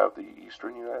going to have the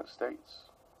eastern United States,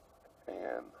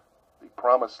 and the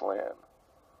promised land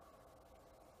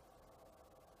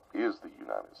is the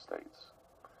United States.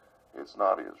 It's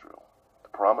not Israel. The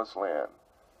promised land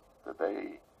that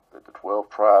the 12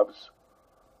 tribes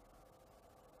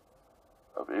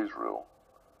of Israel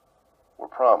were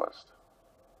promised,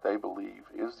 they believe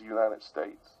is the United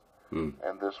States.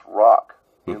 And this rock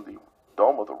in the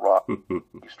dome of the rock,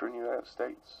 eastern United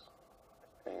States,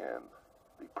 and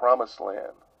the promised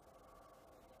land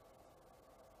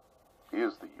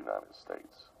is the United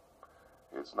States.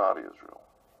 It's not Israel.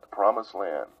 The promised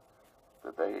land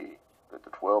that the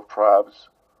 12 tribes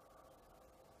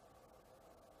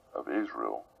of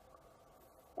Israel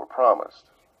were promised,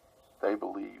 they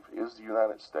believe is the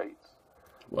United States.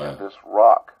 Wow. And this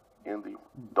rock in the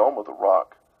dome of the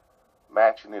rock,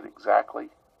 matching it exactly,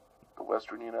 the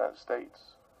western United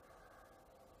States,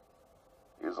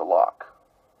 is a lock.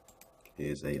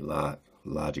 Is a lock.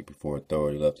 Logic before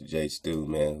authority. Love to J. Stu,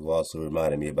 man, who also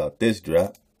reminded me about this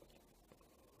drop.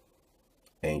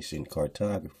 Ancient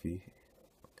cartography.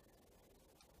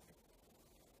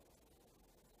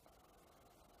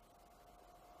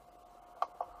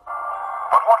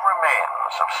 But what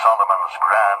remains of Solomon's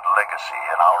grand legacy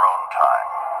in our own time?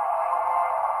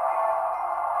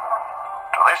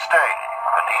 To this day,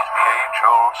 beneath the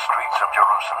age-old streets of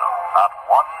Jerusalem, not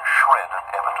one shred of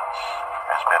evidence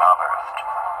has been unearthed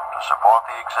to support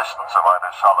the existence of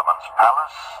either Solomon's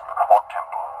palace or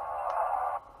temple.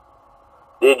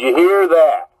 Did you hear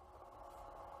that?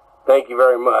 Thank you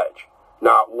very much.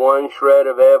 Not one shred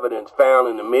of evidence found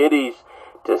in the Mideast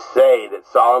to say that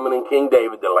Solomon and King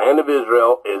David, the land of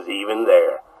Israel, is even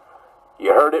there.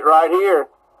 You heard it right here.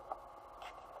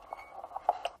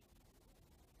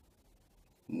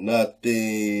 Nothing.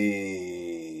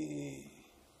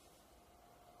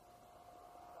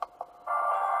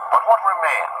 But what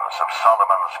remains of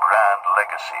Solomon's grand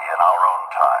legacy in our own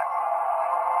time?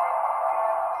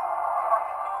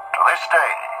 To this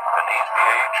day, beneath the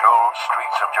age-old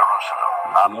streets of Jerusalem,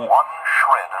 not one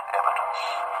shred of evidence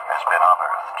has been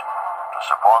unearthed to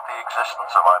support the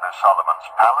existence of either Solomon's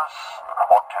palace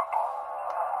or temple.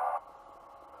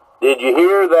 Did you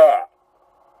hear that?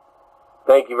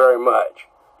 Thank you very much.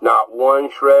 Not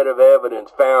one shred of evidence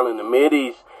found in the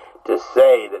Mideast to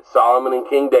say that Solomon and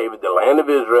King David, the land of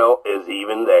Israel, is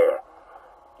even there.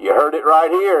 You heard it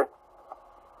right here.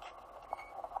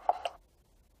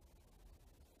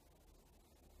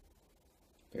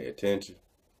 Pay attention.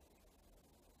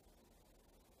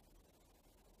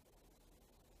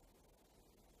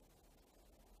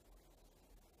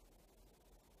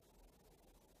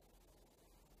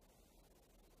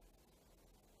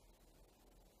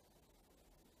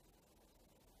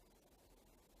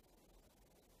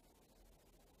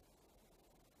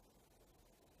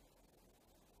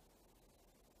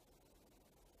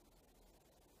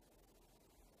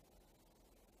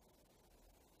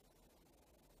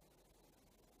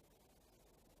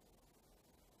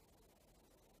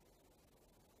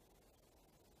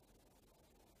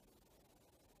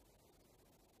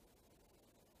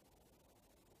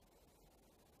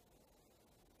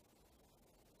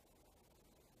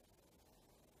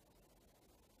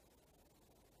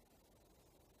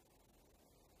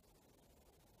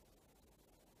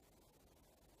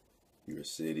 Your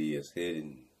city is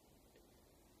hidden.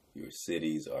 Your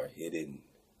cities are hidden.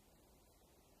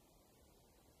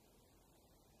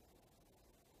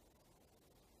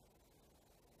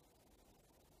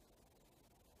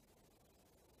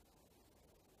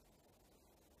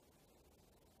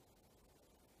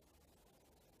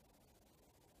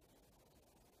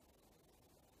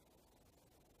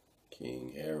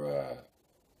 King Harrod.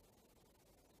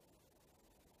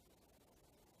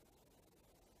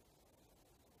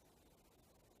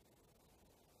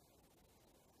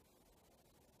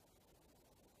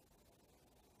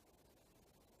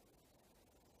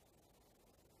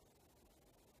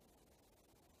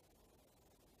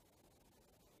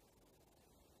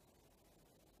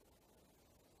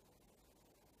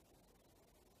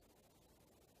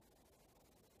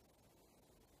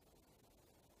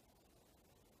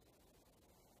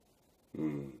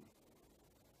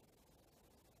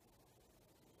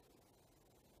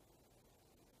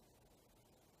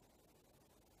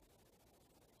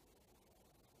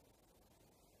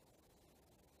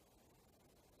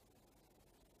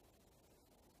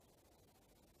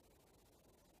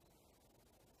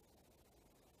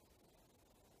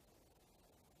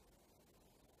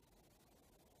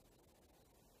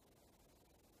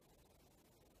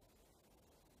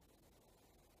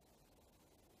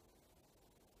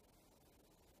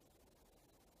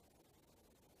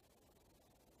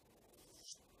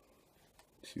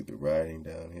 See the writing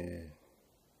down here.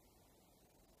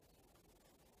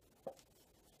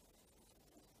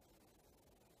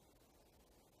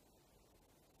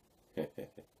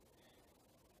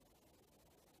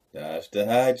 Dodge the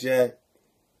hijack.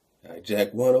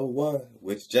 Hijack 101.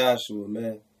 Which Joshua,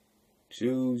 man?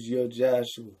 Choose your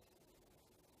Joshua.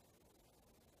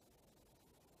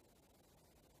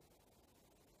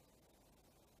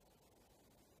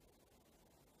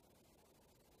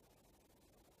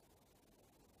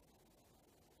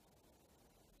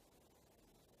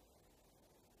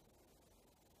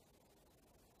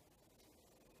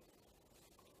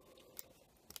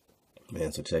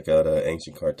 Man, so check out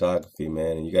ancient cartography,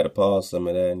 man, and you got to pause some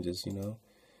of that and just, you know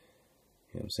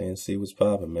what I'm saying, see what's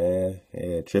popping, man.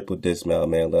 Yeah, triple dismount,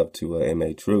 man. Love to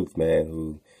M.A. Truth, man,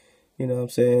 who, you know what I'm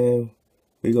saying,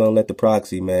 we gonna let the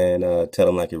proxy, man, tell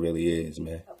him like it really is,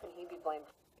 man. How can he be blamed?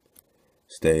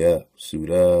 Stay up, suit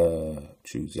up,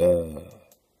 choose up.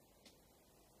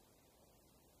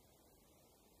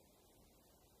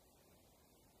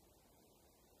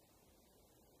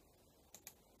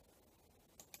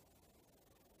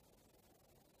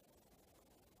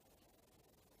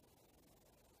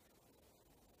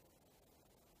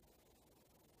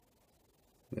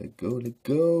 Let go, let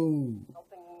go.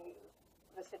 Helping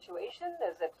the situation?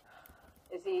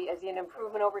 Is he an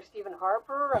improvement over Stephen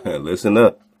Harper? I mean, Listen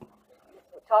up.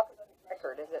 talk about his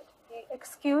record. Is it?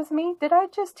 Excuse me, did I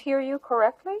just hear you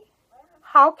correctly?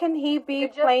 How can he be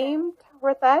blamed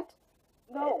with that?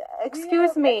 No.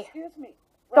 Excuse me. Excuse me.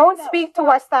 Don't now, speak stop.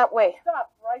 to us that way.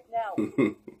 Stop right now.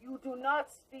 You do not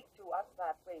speak to us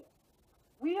that way.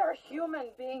 We are human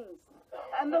beings.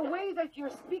 And the way that you're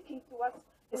speaking to us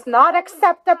It's not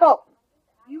acceptable.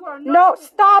 You are No, not.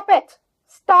 stop it.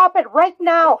 Stop it right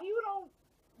now. If you don't,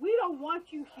 we don't want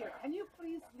you here. Can you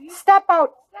please leave? Step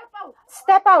out. Step out.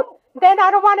 Step out. Then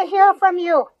I don't want to hear from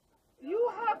you.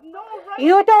 You have no right.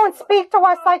 You don't speak to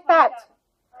us like that.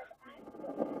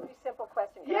 Very simple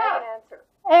question. Can I Yeah. have an answer?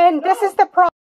 And this is the problem.